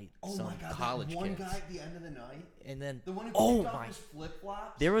want to fight some college kids." at the end of the night, And then, the one who oh my, flip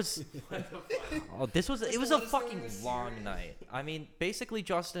flops. there was, oh, it was a fucking long night. I mean, basically,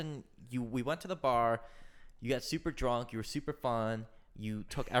 Justin, we went to the bar, you got super drunk, you were super fun. You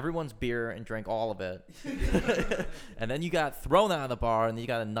took everyone's beer and drank all of it. And then you got thrown out of the bar and you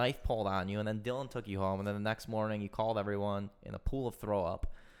got a knife pulled on you. And then Dylan took you home. And then the next morning you called everyone in a pool of throw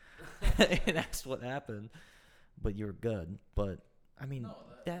up. And that's what happened. But you were good. But, I mean,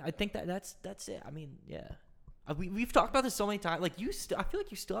 I think that's it. I mean, yeah. We've talked about this so many times. Like I feel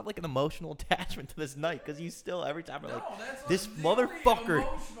like you still have like an emotional attachment to this night because you still every time are like, this motherfucker. The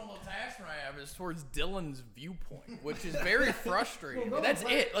emotional attachment I have is towards Dylan's viewpoint, which is very frustrating. That's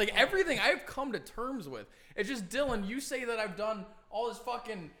it. Like everything I've come to terms with. It's just Dylan. You say that I've done all this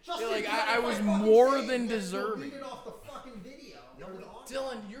fucking. Like I was more than deserving. Read it off the fucking video.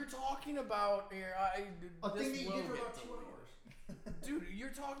 Dylan, you're talking about here. A thing that you will did for get about 2 deleted. hours. Dude, you're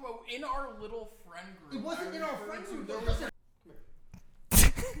talking about in our little friend group. It wasn't in our friend group. There There was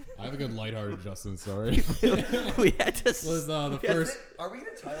I have a good lighthearted Justin story. We had to. Was the first? Are we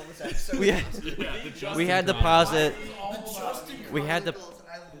gonna title this episode? We had to pause it. Justin We had to. Chronicles,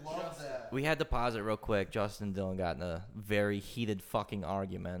 and I love that. We had to pause it real quick. Justin and Dylan got in a very heated fucking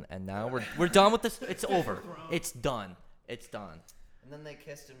argument, and now we're done with this. It's over. It's done. It's done. And then they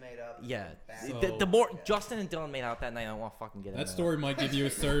kissed and made up. Yeah. Bad. The more Justin and Dylan made out that night, I don't want to fucking get into That story might give you a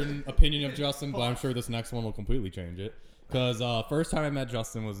certain opinion of Justin, but I'm sure this next one will completely change it. Because first time I met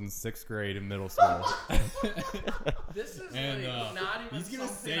Justin was in 6th grade in middle school. This is And like not even he's gonna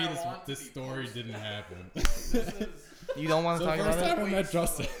something say I this want to this be story posted. didn't happen. This is You don't want to So talk the about first it? time I met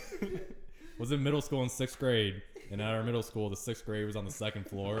Justin was in middle school in 6th grade, and at our middle school, the 6th grade was on the 2nd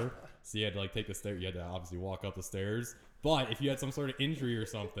floor, so you had to like take the stairs. You had to obviously walk up the stairs. But if you had some sort of injury or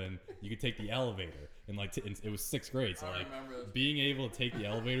something, you could take the elevator. And like and it was 6th grade, so I like remember this. being able to take the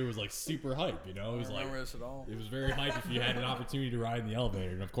elevator was like super hype. You know, it was I like remember this at all. it was very hype if you had an opportunity to ride in the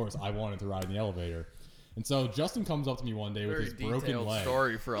elevator. And of course, I wanted to ride in the elevator. And so Justin comes up to me one day with Very his broken detailed leg.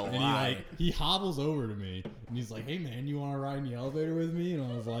 story for a And lie. he hobbles over to me and he's like, "Hey man, you want to ride in the elevator with me?" And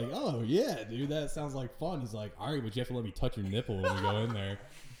I was like, "Oh yeah, dude, that sounds like fun." He's like, "All right, but you have to let me touch your nipple when we go in there."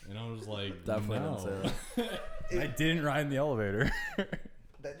 And I was like, Definitely no. didn't say I didn't ride in the elevator.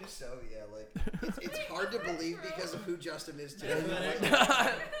 That just so it's hard to believe because of who Justin is today.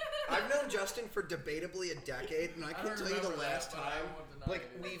 I've known Justin for debatably a decade, and I can tell you the remember last that, but I time, won't deny like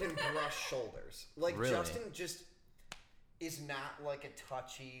it. we even brushed shoulders. Like Really? Justin just is not like a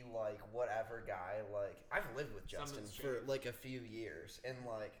touchy, like whatever guy. Like I've lived with Justin Something's for like a few years, and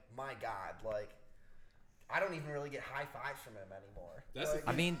like my God, like I don't even really get high fives from him anymore. That's Like,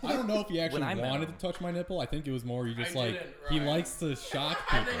 I mean, I don't know if he actually when I met wanted him- to touch my nipple. I think it was more you just I like didn't, he right. likes to shock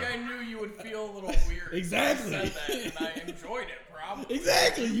I people. think I knew you would feel a little weird. Exactly. When you said that, and I enjoyed it, probably.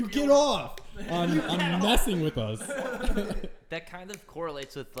 Exactly, you get off on messing with us. that kind of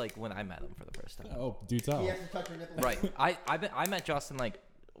correlates with like when I met him for the first time. Oh, do tell. He has to touch your nipple. Right. I met Justin like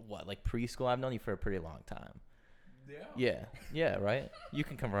preschool. I've known you for a pretty long time. Yeah. Yeah, right? You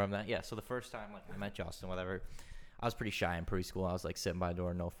can confirm that. Yeah, so the first time like I met Justin, whatever, I was pretty shy in preschool. I was like sitting by the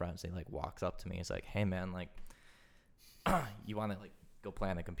door, no friends. He like walks up to me. He's like, "Hey man, like you want to like go play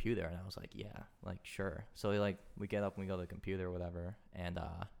on the computer?" And I was like, "Yeah, like sure." So we get up and we go to the computer or whatever, and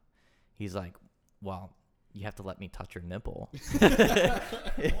he's like, "Well, you have to let me touch your nipple." Is there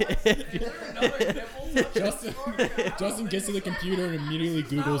another nipple touch Justin, Justin gets to the computer and immediately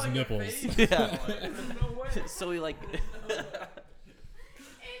Googles like a nipples. face. Yeah. There's no way. So he like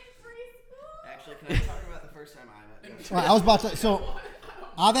actually, can I talk about the first time I met Justin? Right, I was about to. So,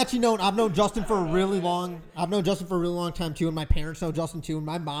 I've known Justin for a really long. I've known Justin for a really long time too, and my parents know Justin too. And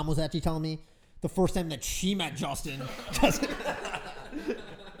my mom was actually telling me the first time that she met Justin.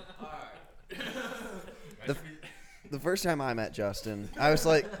 The first time I met Justin, I was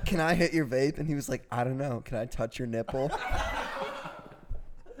like, "Can I hit your vape?" And he was like, "I don't know. Can I touch your nipple?"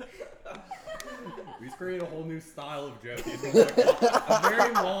 He's created a whole new style of joke. He's been like a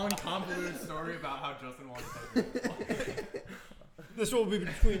very long, convoluted story about how Justin wants to touch her. This will be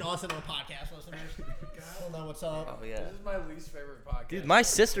between us and our podcast listeners. Hold on, what's up? oh yeah. This is my least favorite podcast. Dude, my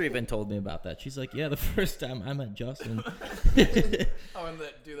sister even told me about that. She's like, "Yeah, the first time I met Justin." I wouldn't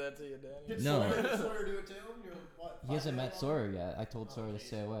do that to you, Danny. No. Sawyer do it too? You're what? He hasn't met Sawyer yet. I told Sawyer to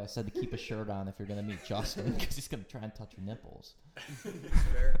stay away. I said to keep a shirt on if you're gonna meet Justin, because he's gonna try and touch your nipples.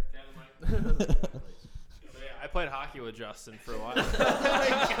 Fair. I played hockey with Justin for a while. Can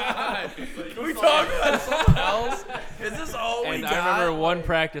we talk about something else? Is this all we And got? I remember one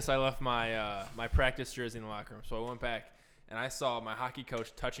practice, I left my my practice jersey in the locker room. So I went back and I saw my hockey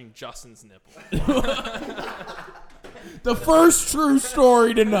coach touching Justin's nipple. The first true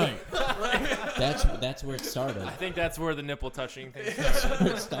story tonight. That's where it started. I think that's where the nipple touching thing started. That's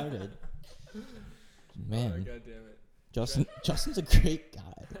where it started. Man, God damn it. Justin's a great guy.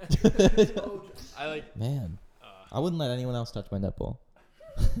 I like. Man, I wouldn't let anyone else touch my nipple.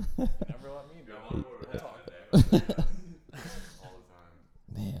 Never let me do it. All the time.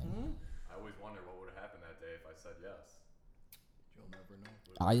 Man, I always wonder what would have happened that day if I said yes. You'll never know.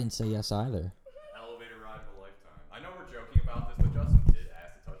 I didn't say yes either. Elevator ride of a lifetime. I know we're joking about this, but Justin did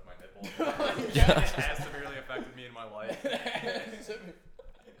ask to touch my nipple. It has severely affected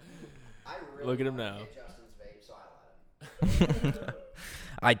Look at him now. Justin's vape, so I let him.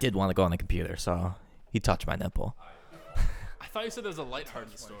 I did want to go on the computer, so he touched my nipple. I thought you said there was a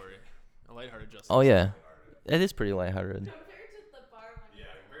lighthearted story. A lighthearted Justin. Oh yeah, it is pretty lighthearted.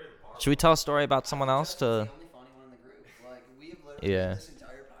 Should we tell a story about someone else to? The only funny one in the group. Like we have literally Yeah. done this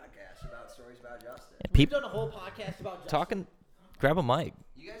entire podcast about stories about Justin. We've People done a whole podcast about Justin. talking. Grab a mic.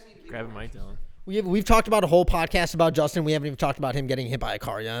 You guys need to be Grab a more mic, Dylan. We've talked about a whole podcast about Justin. We haven't even talked about him getting hit by a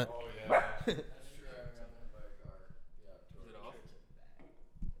car yet.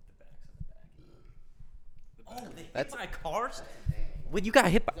 That's my cars. When you got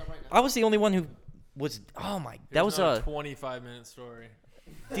hit by, I was the only one who was. Oh my, that was Here's a 25-minute story.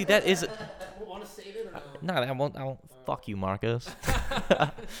 dude. That is. Want to save it or No, I won't. Fuck you, Marcus.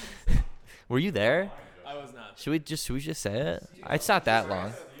 Were you there? I was not. Should we just say it? It's not that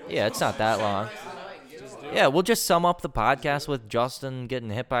long. Yeah, it's not that long. Yeah, we'll just sum up the podcast with Justin getting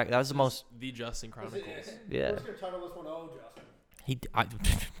hit by. That was the most. The Justin Chronicles. Yeah. Who's gonna title this one? Oh, Justin. I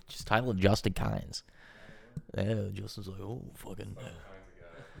just titled Justin Kynes. Yeah, Justin's like, oh, fucking.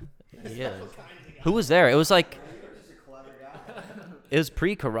 Yeah. Who was there? It was like. It was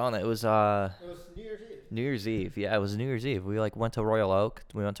pre-corona. It was It was New Year's Eve. New Year's Eve. Yeah, it was New Year's Eve. We like went to Royal Oak.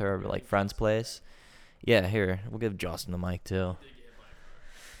 We went to our like friend's place. Yeah, here we'll give Justin the mic too.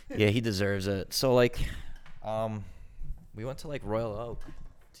 Yeah, he deserves it. So like, we went to like Royal Oak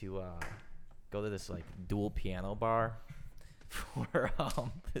to go to this like dual piano bar for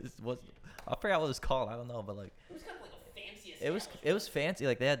I forgot what it was called. I don't know, but like It was kind of like a fancy. it was fancy.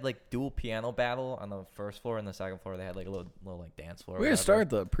 Like they had like dual piano battle on the first floor and the second floor. They had like a little like dance floor. or We had to whatever. start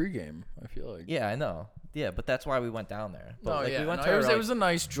the pregame. I feel like. Yeah, I know. Yeah, but that's why we went down there. But, No, like, yeah. we went no, to it was, our, it was a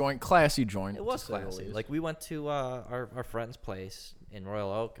nice joint, classy joint. it was to say the classy. least. Like we went to our friend's place in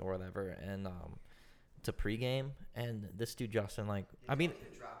Royal Oak or whatever, and to pregame, and this dude Justin, like, I mean,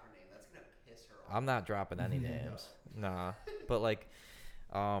 drop her name. That's gonna piss her off. I'm not dropping any names, nah. But like,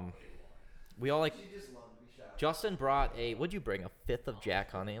 we all like. Justin brought what'd you bring? A fifth of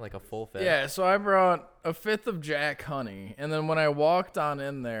Jack Honey, like a full fifth. Yeah, so I brought a fifth of Jack Honey, and then when I walked on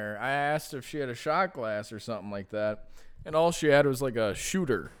in there, I asked if she had a shot glass or something like that, and all she had was like a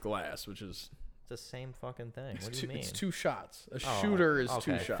shooter glass, which is It's the same fucking thing. What do you two, mean? it's 2 shots. A Oh, shooter is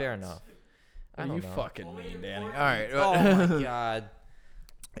okay, 2 shots. Fair enough. I What don't do you know. fucking mean, Danny? All right. Oh my god.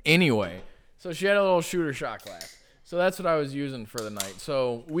 Anyway, so she had a little shooter shot glass. So that's what I was using for the night.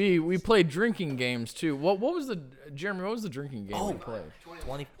 So we played drinking games too. What was the Jeremy? What was the drinking game we played?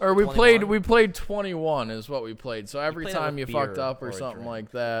 20. Or 21? we played 21 is what we played. So every played it time with you fucked beer up or or a something drink.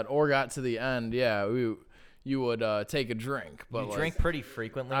 like that, or got to the end, yeah, you would take a drink. But You like, drink pretty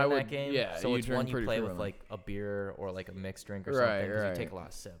frequently I in would- that game. yeah, So you it's drink one you pretty play with frequently. like a beer or like a mixed drink or Right, something. 'Cause right. You take a lot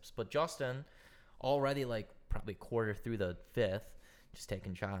of sips. But Justin, already like probably quarter through the fifth, just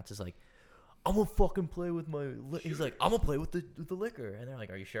taking shots, is like, I'm gonna fucking play with my. He's like, I'm gonna play with the liquor, and they're like,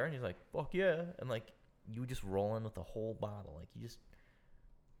 Are you sure? And he's like, Fuck yeah, and like you just roll in with the whole bottle, like you just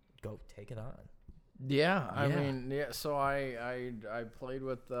go take it on. yeah, I Yeah. mean, yeah. So I played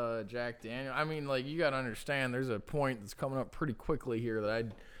with Jack Daniel. I mean, like you gotta understand, there's a point that's coming up pretty quickly here that I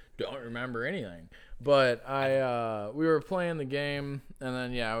don't remember anything. But we were playing the game, and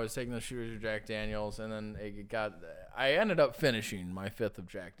then I was taking the shooters of Jack Daniels, and then I ended up finishing my fifth of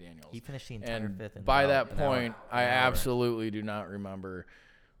Jack Daniels. He finished the entire And fifth. In by about that an hour- point, I an hour. absolutely do not remember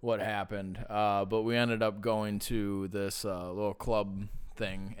what happened. But we ended up going to this little club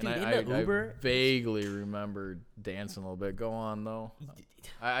thing, and Dude, in I the Uber- vaguely remember dancing a little bit. Go on though.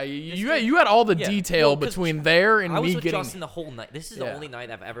 You had all the Yeah, detail well, 'cause between there and I was me with getting. Justin the whole night. This is the Yeah. only night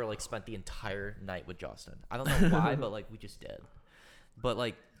I've ever like spent the entire night with Justin. I don't know why, but like we just did. But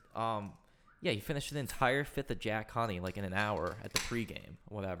like, yeah, you finished the entire fifth of Jack Honey like in an hour at the pregame,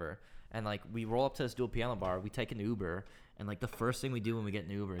 whatever. And like we roll up to this dual piano bar, we take an Uber, and like the first thing we do when we get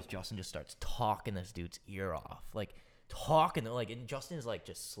an Uber is Justin just starts talking this dude's ear off, like talking like, and Justin is like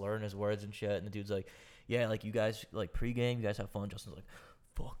just slurring his words and shit, and the dude's like, yeah, like you guys like pregame, you guys have fun. Justin's like,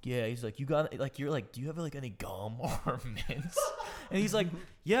 fuck yeah. He's like, you got like, you're like, do you have like any gum or mints? And he's like,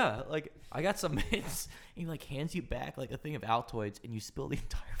 yeah, like I got some mints. And he like hands you back like a thing of Altoids, and you spill the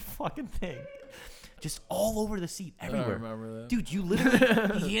entire fucking thing, just all over the seat, I don't everywhere. remember that. Dude, you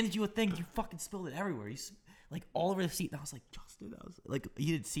literally he handed you a thing, you fucking spilled it everywhere. He's like all over the seat, and I was like, Justin, I was like,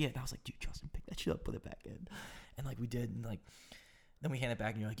 you didn't see it, and I was like, dude, Justin, pick that shit up, put it back in, and like we did, and like. Then we hand it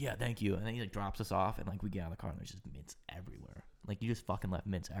back, and you're like, yeah, thank you. And then he like drops us off, and like we get out of the car, and there's just mints everywhere. Like you just fucking left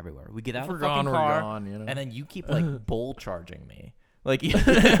mints everywhere. We get out If of the we're fucking gone, we're car, gone, you know? and then you keep like bull charging me. Like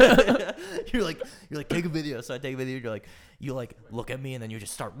you're like take a video. So I take a video. You like look at me, and then you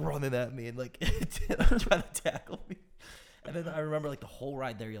just start running at me and like trying to tackle me. And then I remember like the whole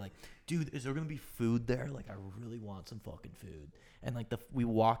ride there, you're like, dude, is there gonna be food there? Like, I really want some fucking food. And like we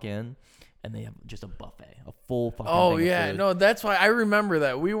walk in, and they have just a buffet, a full fucking. Oh thing yeah, of food. no, that's why I remember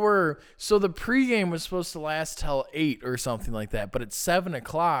that. So the pregame was supposed to last till 8 or something like that, but at 7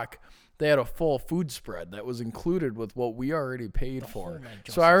 o'clock they had a full food spread that was included with what we already paid for. night,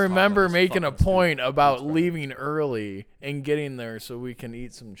 So I Justin's remember talking about this making a fucking point about leaving early and getting there so we can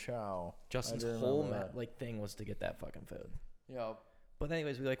eat some chow. Justin's I do whole remember that. like thing was to get that fucking food. Yep. But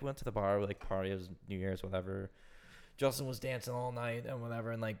anyways, we like went to the bar, we like party. It was New Year's, whatever. Justin was dancing all night and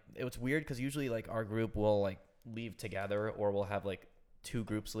whatever, and like it was weird because usually like our group will like leave together, or we'll have like 2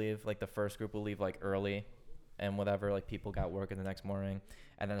 groups leave. Like the first group will leave like early, and whatever, like people got work in the next morning,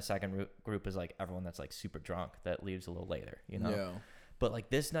 and then the second group is like everyone that's like super drunk that leaves a little later, you know. Yeah. But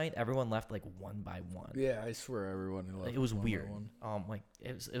like this night, everyone left like one by one. Yeah, I swear everyone left. Like, it was one by weird. one. Like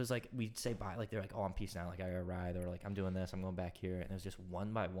it was like we'd say bye, like they're like, oh, I'm peace now, like I gotta ride, or like I'm doing this, I'm going back here, and it was just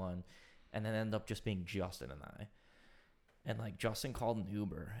one by one, and then it ended up just being Justin and I. And like Justin called an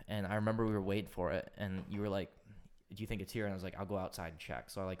Uber, and I remember we were waiting for it, and you were like, do you think it's here? And I was like, I'll go outside and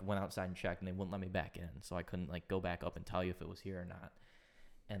check. So I like went outside and checked, and they wouldn't let me back in, so I couldn't like go back up and tell you if it was here or not.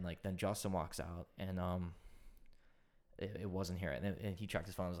 And like then Justin walks out, and it wasn't here, and he checked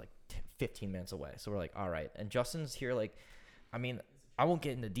his phone. It was like 15 minutes away. So we're like, all right. And Justin's here, like, I mean, I won't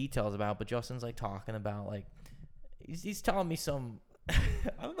get into details about it, but Justin's like talking about like he's telling me some.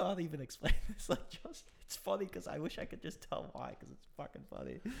 I don't know how to even explain this. Like, just it's funny because I wish I could just tell why, because it's fucking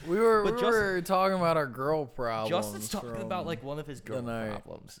funny. We were talking about our girl problems. Justin's talking from about like one of his girl night.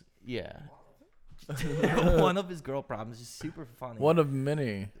 problems. Yeah. One of his girl problems is super funny. One of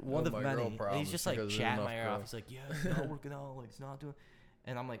many. One of my many. girl And problems he's just like because there's chatting enough my ear off. girls. He's like, yeah, it's not working out. Like, it's not doing.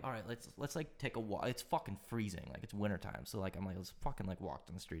 And I'm like, all right, let's like take a walk. It's fucking freezing. Like, it's wintertime. So like, I'm like, let's fucking like walk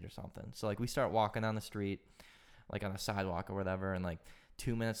down the street or something. So like, we start walking down the street, like on a sidewalk or whatever. And like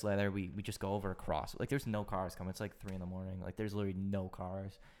 2 minutes later, we just go over across. Like, there's no cars coming. It's like 3 a.m. Like, there's literally no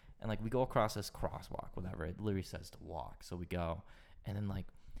cars. And like, we go across this crosswalk, whatever. It literally says to walk. So we go, and then like,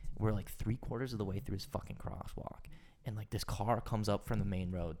 we're like 3/4 of the way through this fucking crosswalk, and like this car comes up from the main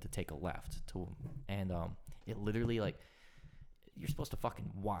road to take a left and it literally, like, you're supposed to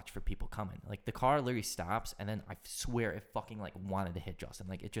fucking watch for people coming. Like, the car literally stops, and then I swear it fucking like wanted to hit Justin.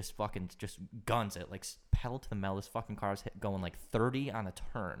 Like, it just fucking just guns it, like pedal to the metal. This fucking car's going like 30 on a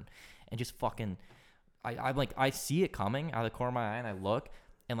turn, and just fucking I'm like, I see it coming out of the corner of my eye, and I look,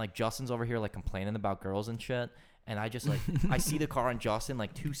 and like Justin's over here like complaining about girls and shit. And I just like, I see the car on Justin,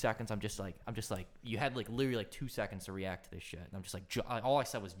 like 2 seconds. I'm just like, you had like literally like 2 seconds to react to this shit. And I'm just like, all I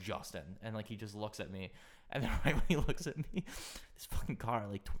said was Justin. And like, he just looks at me. And then right when he looks at me, this fucking car,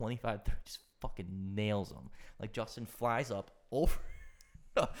 like 25, 30, just fucking nails him. Like, Justin flies up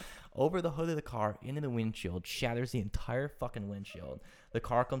over the hood of the car, into the windshield, shatters the entire fucking windshield. The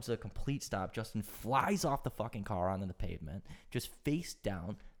car comes to a complete stop. Justin flies off the fucking car onto the pavement, just face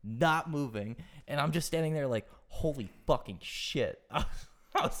down, not moving. And I'm just standing there like, holy fucking shit. I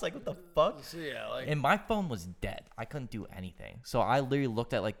was like, what the fuck? So, yeah, like, And my phone was dead. I couldn't do anything. So I literally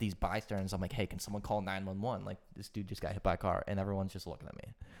looked at like these bystanders. I'm like, hey, can someone call 911? Like, this dude just got hit by a car. And everyone's just looking at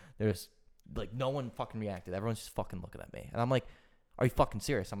me. There's like, no one fucking reacted. Everyone's just fucking looking at me. And I'm like, are you fucking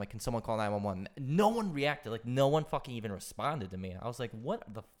serious? I'm like, can someone call 911? No one reacted. Like, no one fucking even responded to me. I was like,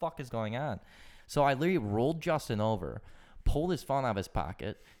 what the fuck is going on? So I literally rolled Justin over, pulled his phone out of his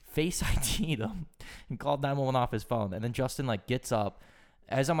pocket, Face ID'd him, and called 911 off his phone. And then Justin like gets up.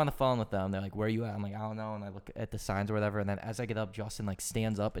 As I'm on the phone with them, they're like, where are you at? I'm like, I don't know. And I look at the signs or whatever. And then as I get up, Justin like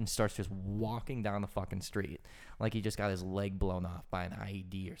stands up and starts just walking down the fucking street. Like, he just got his leg blown off by an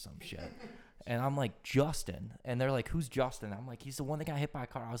IED or some shit. And I'm like, Justin. And they're like, who's Justin? I'm like, he's the one that got hit by a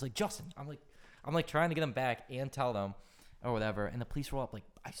car. I was like, Justin. I'm like trying to get him back and tell them or whatever. And the police roll up, like,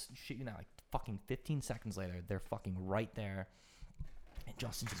 I shit you not, like fucking 15 seconds later, they're fucking right there. And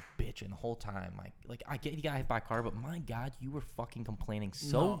Justin's just bitching the whole time. Like I get you got hit by a car, but my God, you were fucking complaining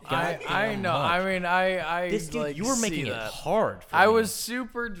so goddamn I know. much. I mean, I This dude, like, you were see making it that. hard for I me. was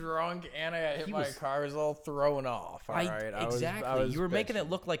super drunk and I got hit He by a was- car. I was all thrown off. All right, Exactly. I was you were making bitching. it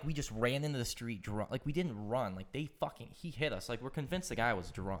look like we just ran into the street drunk. Like, we didn't run. Like, he hit us. Like, we're convinced the guy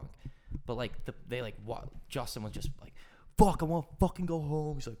was drunk. But like they like what Justin was just like, fuck, I want to fucking go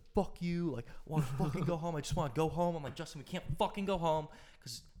home. He's like, fuck you. Like, I want to fucking go home. I just want to go home. I'm like, Justin, we can't fucking go home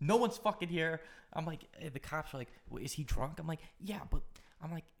because no one's fucking here. I'm like, the cops are like, well, is he drunk? I'm like, yeah, but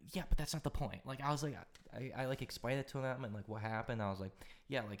that's not the point. Like, I was like, I like explained it to them and like what happened. I was like,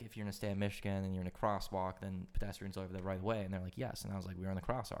 yeah, like if you're in a state of Michigan and you're in a crosswalk, then pedestrians over the right of way. And they're like, yes. And I was like, we were in the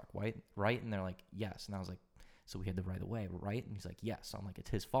crosswalk, right? And they're like, yes. And I was like, so we had the right of way, right? And he's like, yes. So I'm like,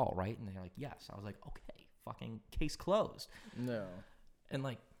 it's his fault, right? And they're like, yes. I was like, okay, fucking case closed. No. And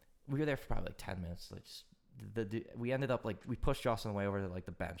like we were there for probably like 10 minutes. Like just we ended up like we pushed Justin away over to like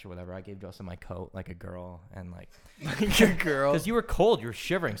the bench or whatever. I gave Justin my coat like a girl, and like Good girl. because you were cold, you were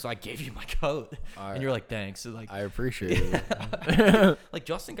shivering, so I gave you my coat, All and you're like thanks. So like I appreciate it. like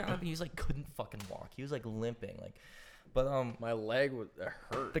Justin got up and he was like couldn't fucking walk. He was like limping like, but My leg was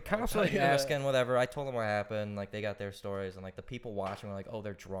hurt. the cops were like asking whatever. I told them what happened. Like they got their stories, and like the people watching were like, oh,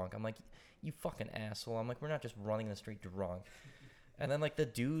 they're drunk. I'm like, you fucking asshole. I'm like, we're not just running the street drunk. And then like the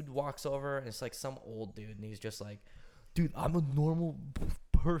dude walks over, and it's like some old dude, and he's just like, dude, I'm a normal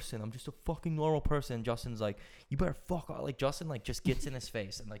person. I'm just a fucking normal person. And Justin's like, you better fuck off. Like Justin like just gets in his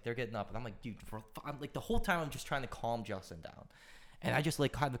face, and like they're getting up, and I'm like, dude, I'm like the whole time I'm just trying to calm Justin down. And I just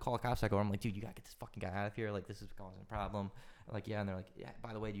like had to call a cops. I'm like, dude, you gotta get this fucking guy out of here. Like this is causing a problem. I'm like, yeah. And they're like, yeah,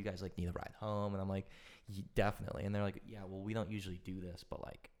 by the way, do you guys like need a ride home? And I'm like, definitely. And they're like, yeah, well, we don't usually do this, but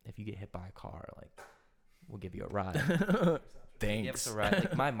like if you get hit by a car, like we'll give you a ride. Give us Thanks. a ride.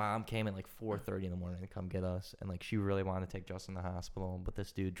 Like, my mom came at like 4:30 in the morning to come get us, and like she really wanted to take Justin to the hospital, but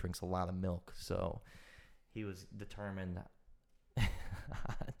this dude drinks a lot of milk, so he was determined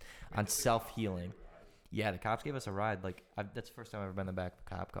on self-healing. Yeah, the cops gave us a ride. Like that's the first time I've ever been in the back of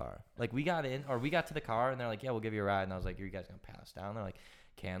a cop car. Like we got to the car, and they're like, yeah, we'll give you a ride. And I was like, are you guys gonna pat us down? They're like,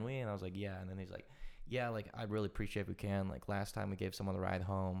 can we? And I was like, yeah. And then he's like, yeah, like I'd really appreciate if we can. Like last time we gave someone a ride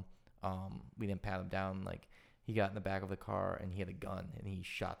home, we didn't pat him down. Like he got in the back of the car and he had a gun and he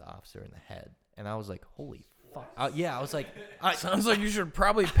shot the officer in the head. And I was like, holy fuck. Yeah, I was like, Sounds like you should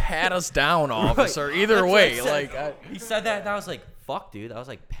probably pat us down, officer. Either That's what way, I said. He said that, and I was like, fuck, dude. I was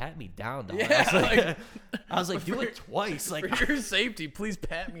like, pat me down, dog. Yeah, I was like, do it twice. Like, for your safety, please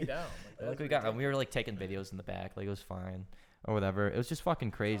pat me down. like we were like taking videos in the back. Like it was fine or whatever. It was just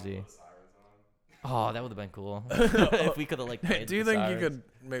fucking crazy. Oh, that would have been cool if we could have like. Do you think you could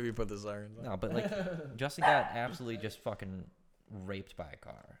maybe put the sirens on? No, but like Justin got absolutely just fucking raped by a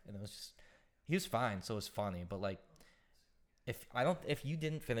car, and it was just he was fine, so it was funny. But like, if you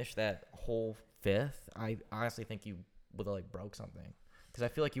didn't finish that whole fifth, I honestly think you would have like broke something because I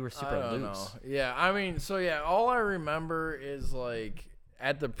feel like you were super I don't loose. know. Yeah, I mean, so yeah, all I remember is like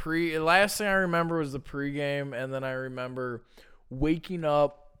at the last thing I remember was the pregame, and then I remember waking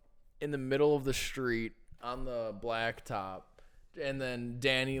up in the middle of the street on the blacktop, and then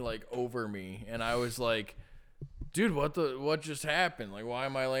Danny like over me, and I was like, dude, what just happened? Like, why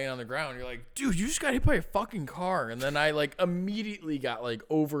am I laying on the ground? You're like, dude, you just got hit by a fucking car. And then I like immediately got like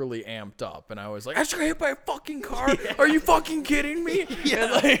overly amped up, and I was like, I just got hit by a fucking car. Are you fucking kidding me?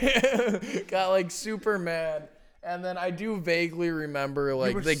 Yeah. And, like, got like super mad. And then I do vaguely remember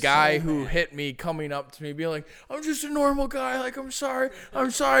like the guy who hit me coming up to me being like, I'm just a normal guy. Like, I'm sorry. I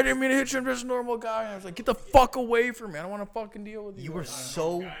didn't mean to hit you. I'm just a normal guy. And I was like, get the fuck away from me. I don't want to fucking deal with you. You were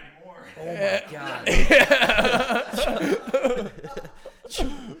so. Oh my god.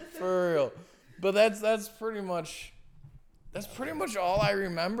 For real. But that's pretty much all I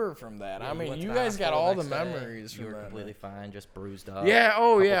remember from that. I mean, you guys got all the memories You from were that. completely fine, just bruised up. Yeah,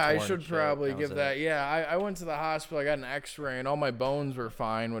 oh couple yeah, I torn should shit, probably was give it. that. Yeah, I went to the hospital, I got an x-ray, and all my bones were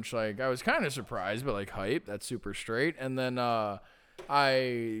fine, which like I was kind of surprised, but like hype, that's super straight. And then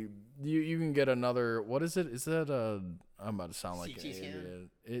you can get another, what is it? Is that I'm about to sound like an CT scan? idiot.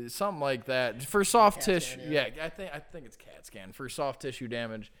 It's something like that for soft tissue. scan, Yeah, I think it's CAT scan for soft tissue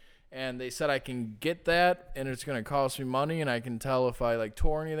damage. And they said I can get that, and it's gonna cost me money, and I can tell if I like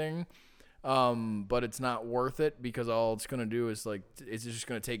tore anything. But it's not worth it because all it's gonna do is like it's just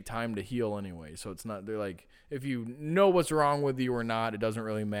gonna take time to heal anyway. So it's not. They're like, if you know what's wrong with you or not, it doesn't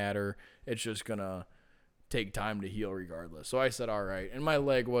really matter. It's just gonna take time to heal regardless. So I said, all right. And my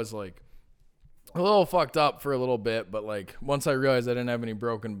leg was like a little fucked up for a little bit, but like once I realized I didn't have any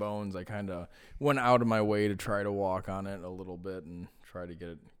broken bones, I kind of went out of my way to try to walk on it a little bit and try to get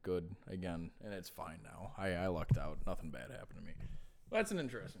it good again. And it's fine now. I lucked out. Nothing bad happened to me. That's an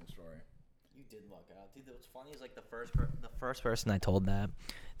interesting story. You did luck out, dude. What's funny is like the first person I told that,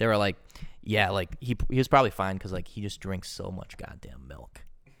 they were like, yeah, like he was probably fine because like he just drinks so much goddamn milk,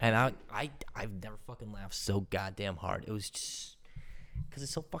 and I've never fucking laughed so goddamn hard. It was just because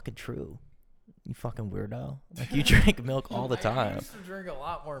it's so fucking true. You fucking weirdo. Like you drink milk all the I time. used to drink a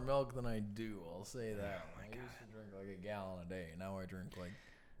lot more milk than I do. I'll say that. I used to drink like a gallon a day. Now I drink like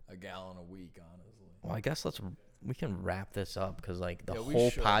a gallon a week, honestly. Well, I guess we can wrap this up because like the Yeah, we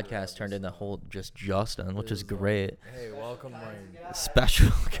whole should wrap podcast turned this into up. whole just Justin, which is Is, great. Hey, welcome my Special.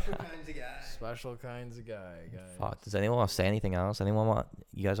 kinds of guys. special kinds of guy, guys. Fuck. Does anyone want to say anything else?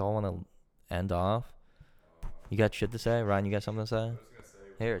 You guys all want to end off? You got shit to say? Ryan, you got something to say?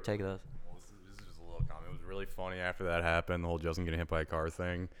 Here, take this. Well, this is just a little comment. It was really really funny after that happened, the whole Justin getting hit by a car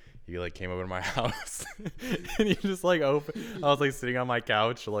thing. He like came over to my house and he just like opened. I was like sitting on my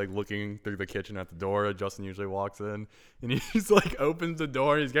couch, like looking through the kitchen at the door that Justin usually walks in, and he just like opens the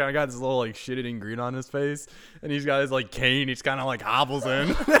door. And he's got this little like shit-eating grin on his face, and he's got his like cane. He just kind of like hobbles in.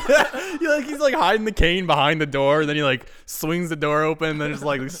 He's like hiding the cane behind the door, and then he like swings the door open, and then just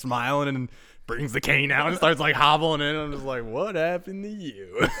like smiling and brings the cane out and starts like hobbling in. I'm just like, what happened to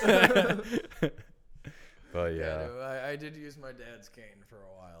you? But yeah. Dude, I did use my dad's cane for a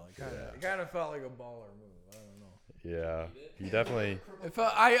while. It kind of felt like a baller move. I don't know. Yeah, he definitely.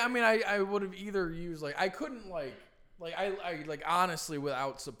 I would have either used I couldn't I honestly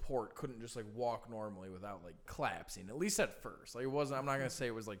without support couldn't just like walk normally without like collapsing, at least at first. Like it wasn't. I'm not gonna say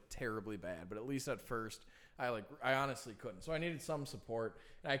it was like terribly bad, but at least at first I honestly couldn't. So I needed some support,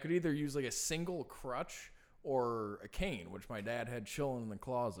 and I could either use like a single crutch or a cane, which my dad had chilling in the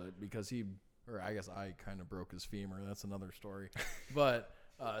closet because or I guess I kind of broke his femur. That's another story. But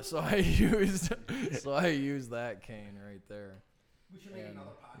so I used that cane right there. We should make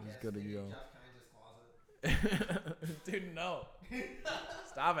another podcast. It's good to go. Jeff Kynes' closet. Dude, no.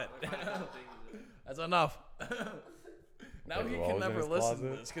 Stop it. That's enough. Now Like he what can was in never his listen to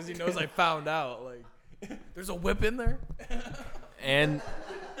closet? this because he knows I found out. Like, there's a whip in there. And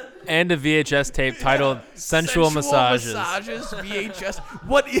a VHS tape titled Sensual Massages. VHS.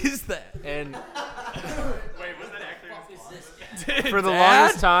 What is that? And Wait, was that actually? for the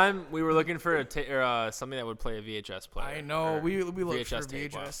longest time, we were looking for something that would play a VHS player. I know. Or We looked for VHS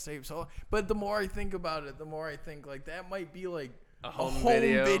tape, wow. VHS tapes. But the more I think about it, the more I think like that might be like A a home home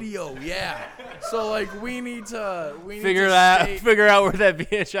video. video. Yeah. So like we need to Figure out where that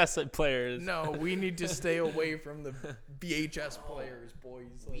VHS player is. No, we need to stay away from the VHS players,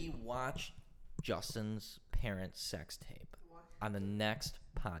 boys. We watched Justin's parents' sex tape on the next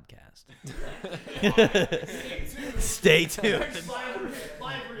podcast. Stay tuned.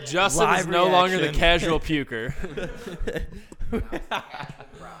 Justin Live is no longer the reaction. casual puker.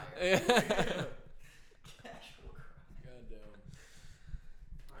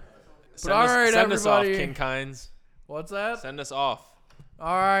 But all right, send us off, everybody. King Kynes. What's that? Send us off.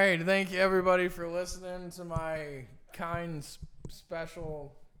 All right, thank you everybody for listening to my Kinds of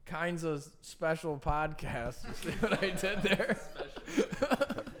special podcast. You see what I did there?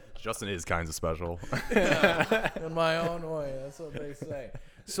 Justin is kind of special. In my own way, that's what they say.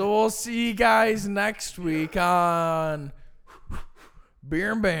 So we'll see you guys next week on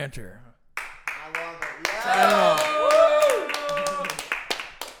Beer and Banter. I love it. Yeah. Signing off.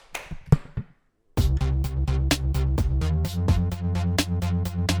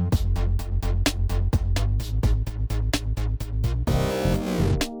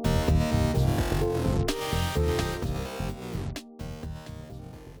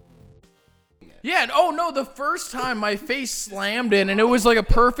 Yeah, and oh no, the first time my face slammed in and it was like a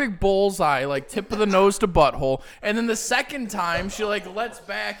perfect bullseye, like tip of the nose to butthole. And then the second time she like lets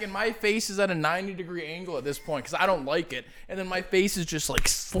back and my face is at a 90-degree angle at this point because I don't like it. And then my face is just like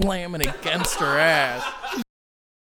slamming against her ass.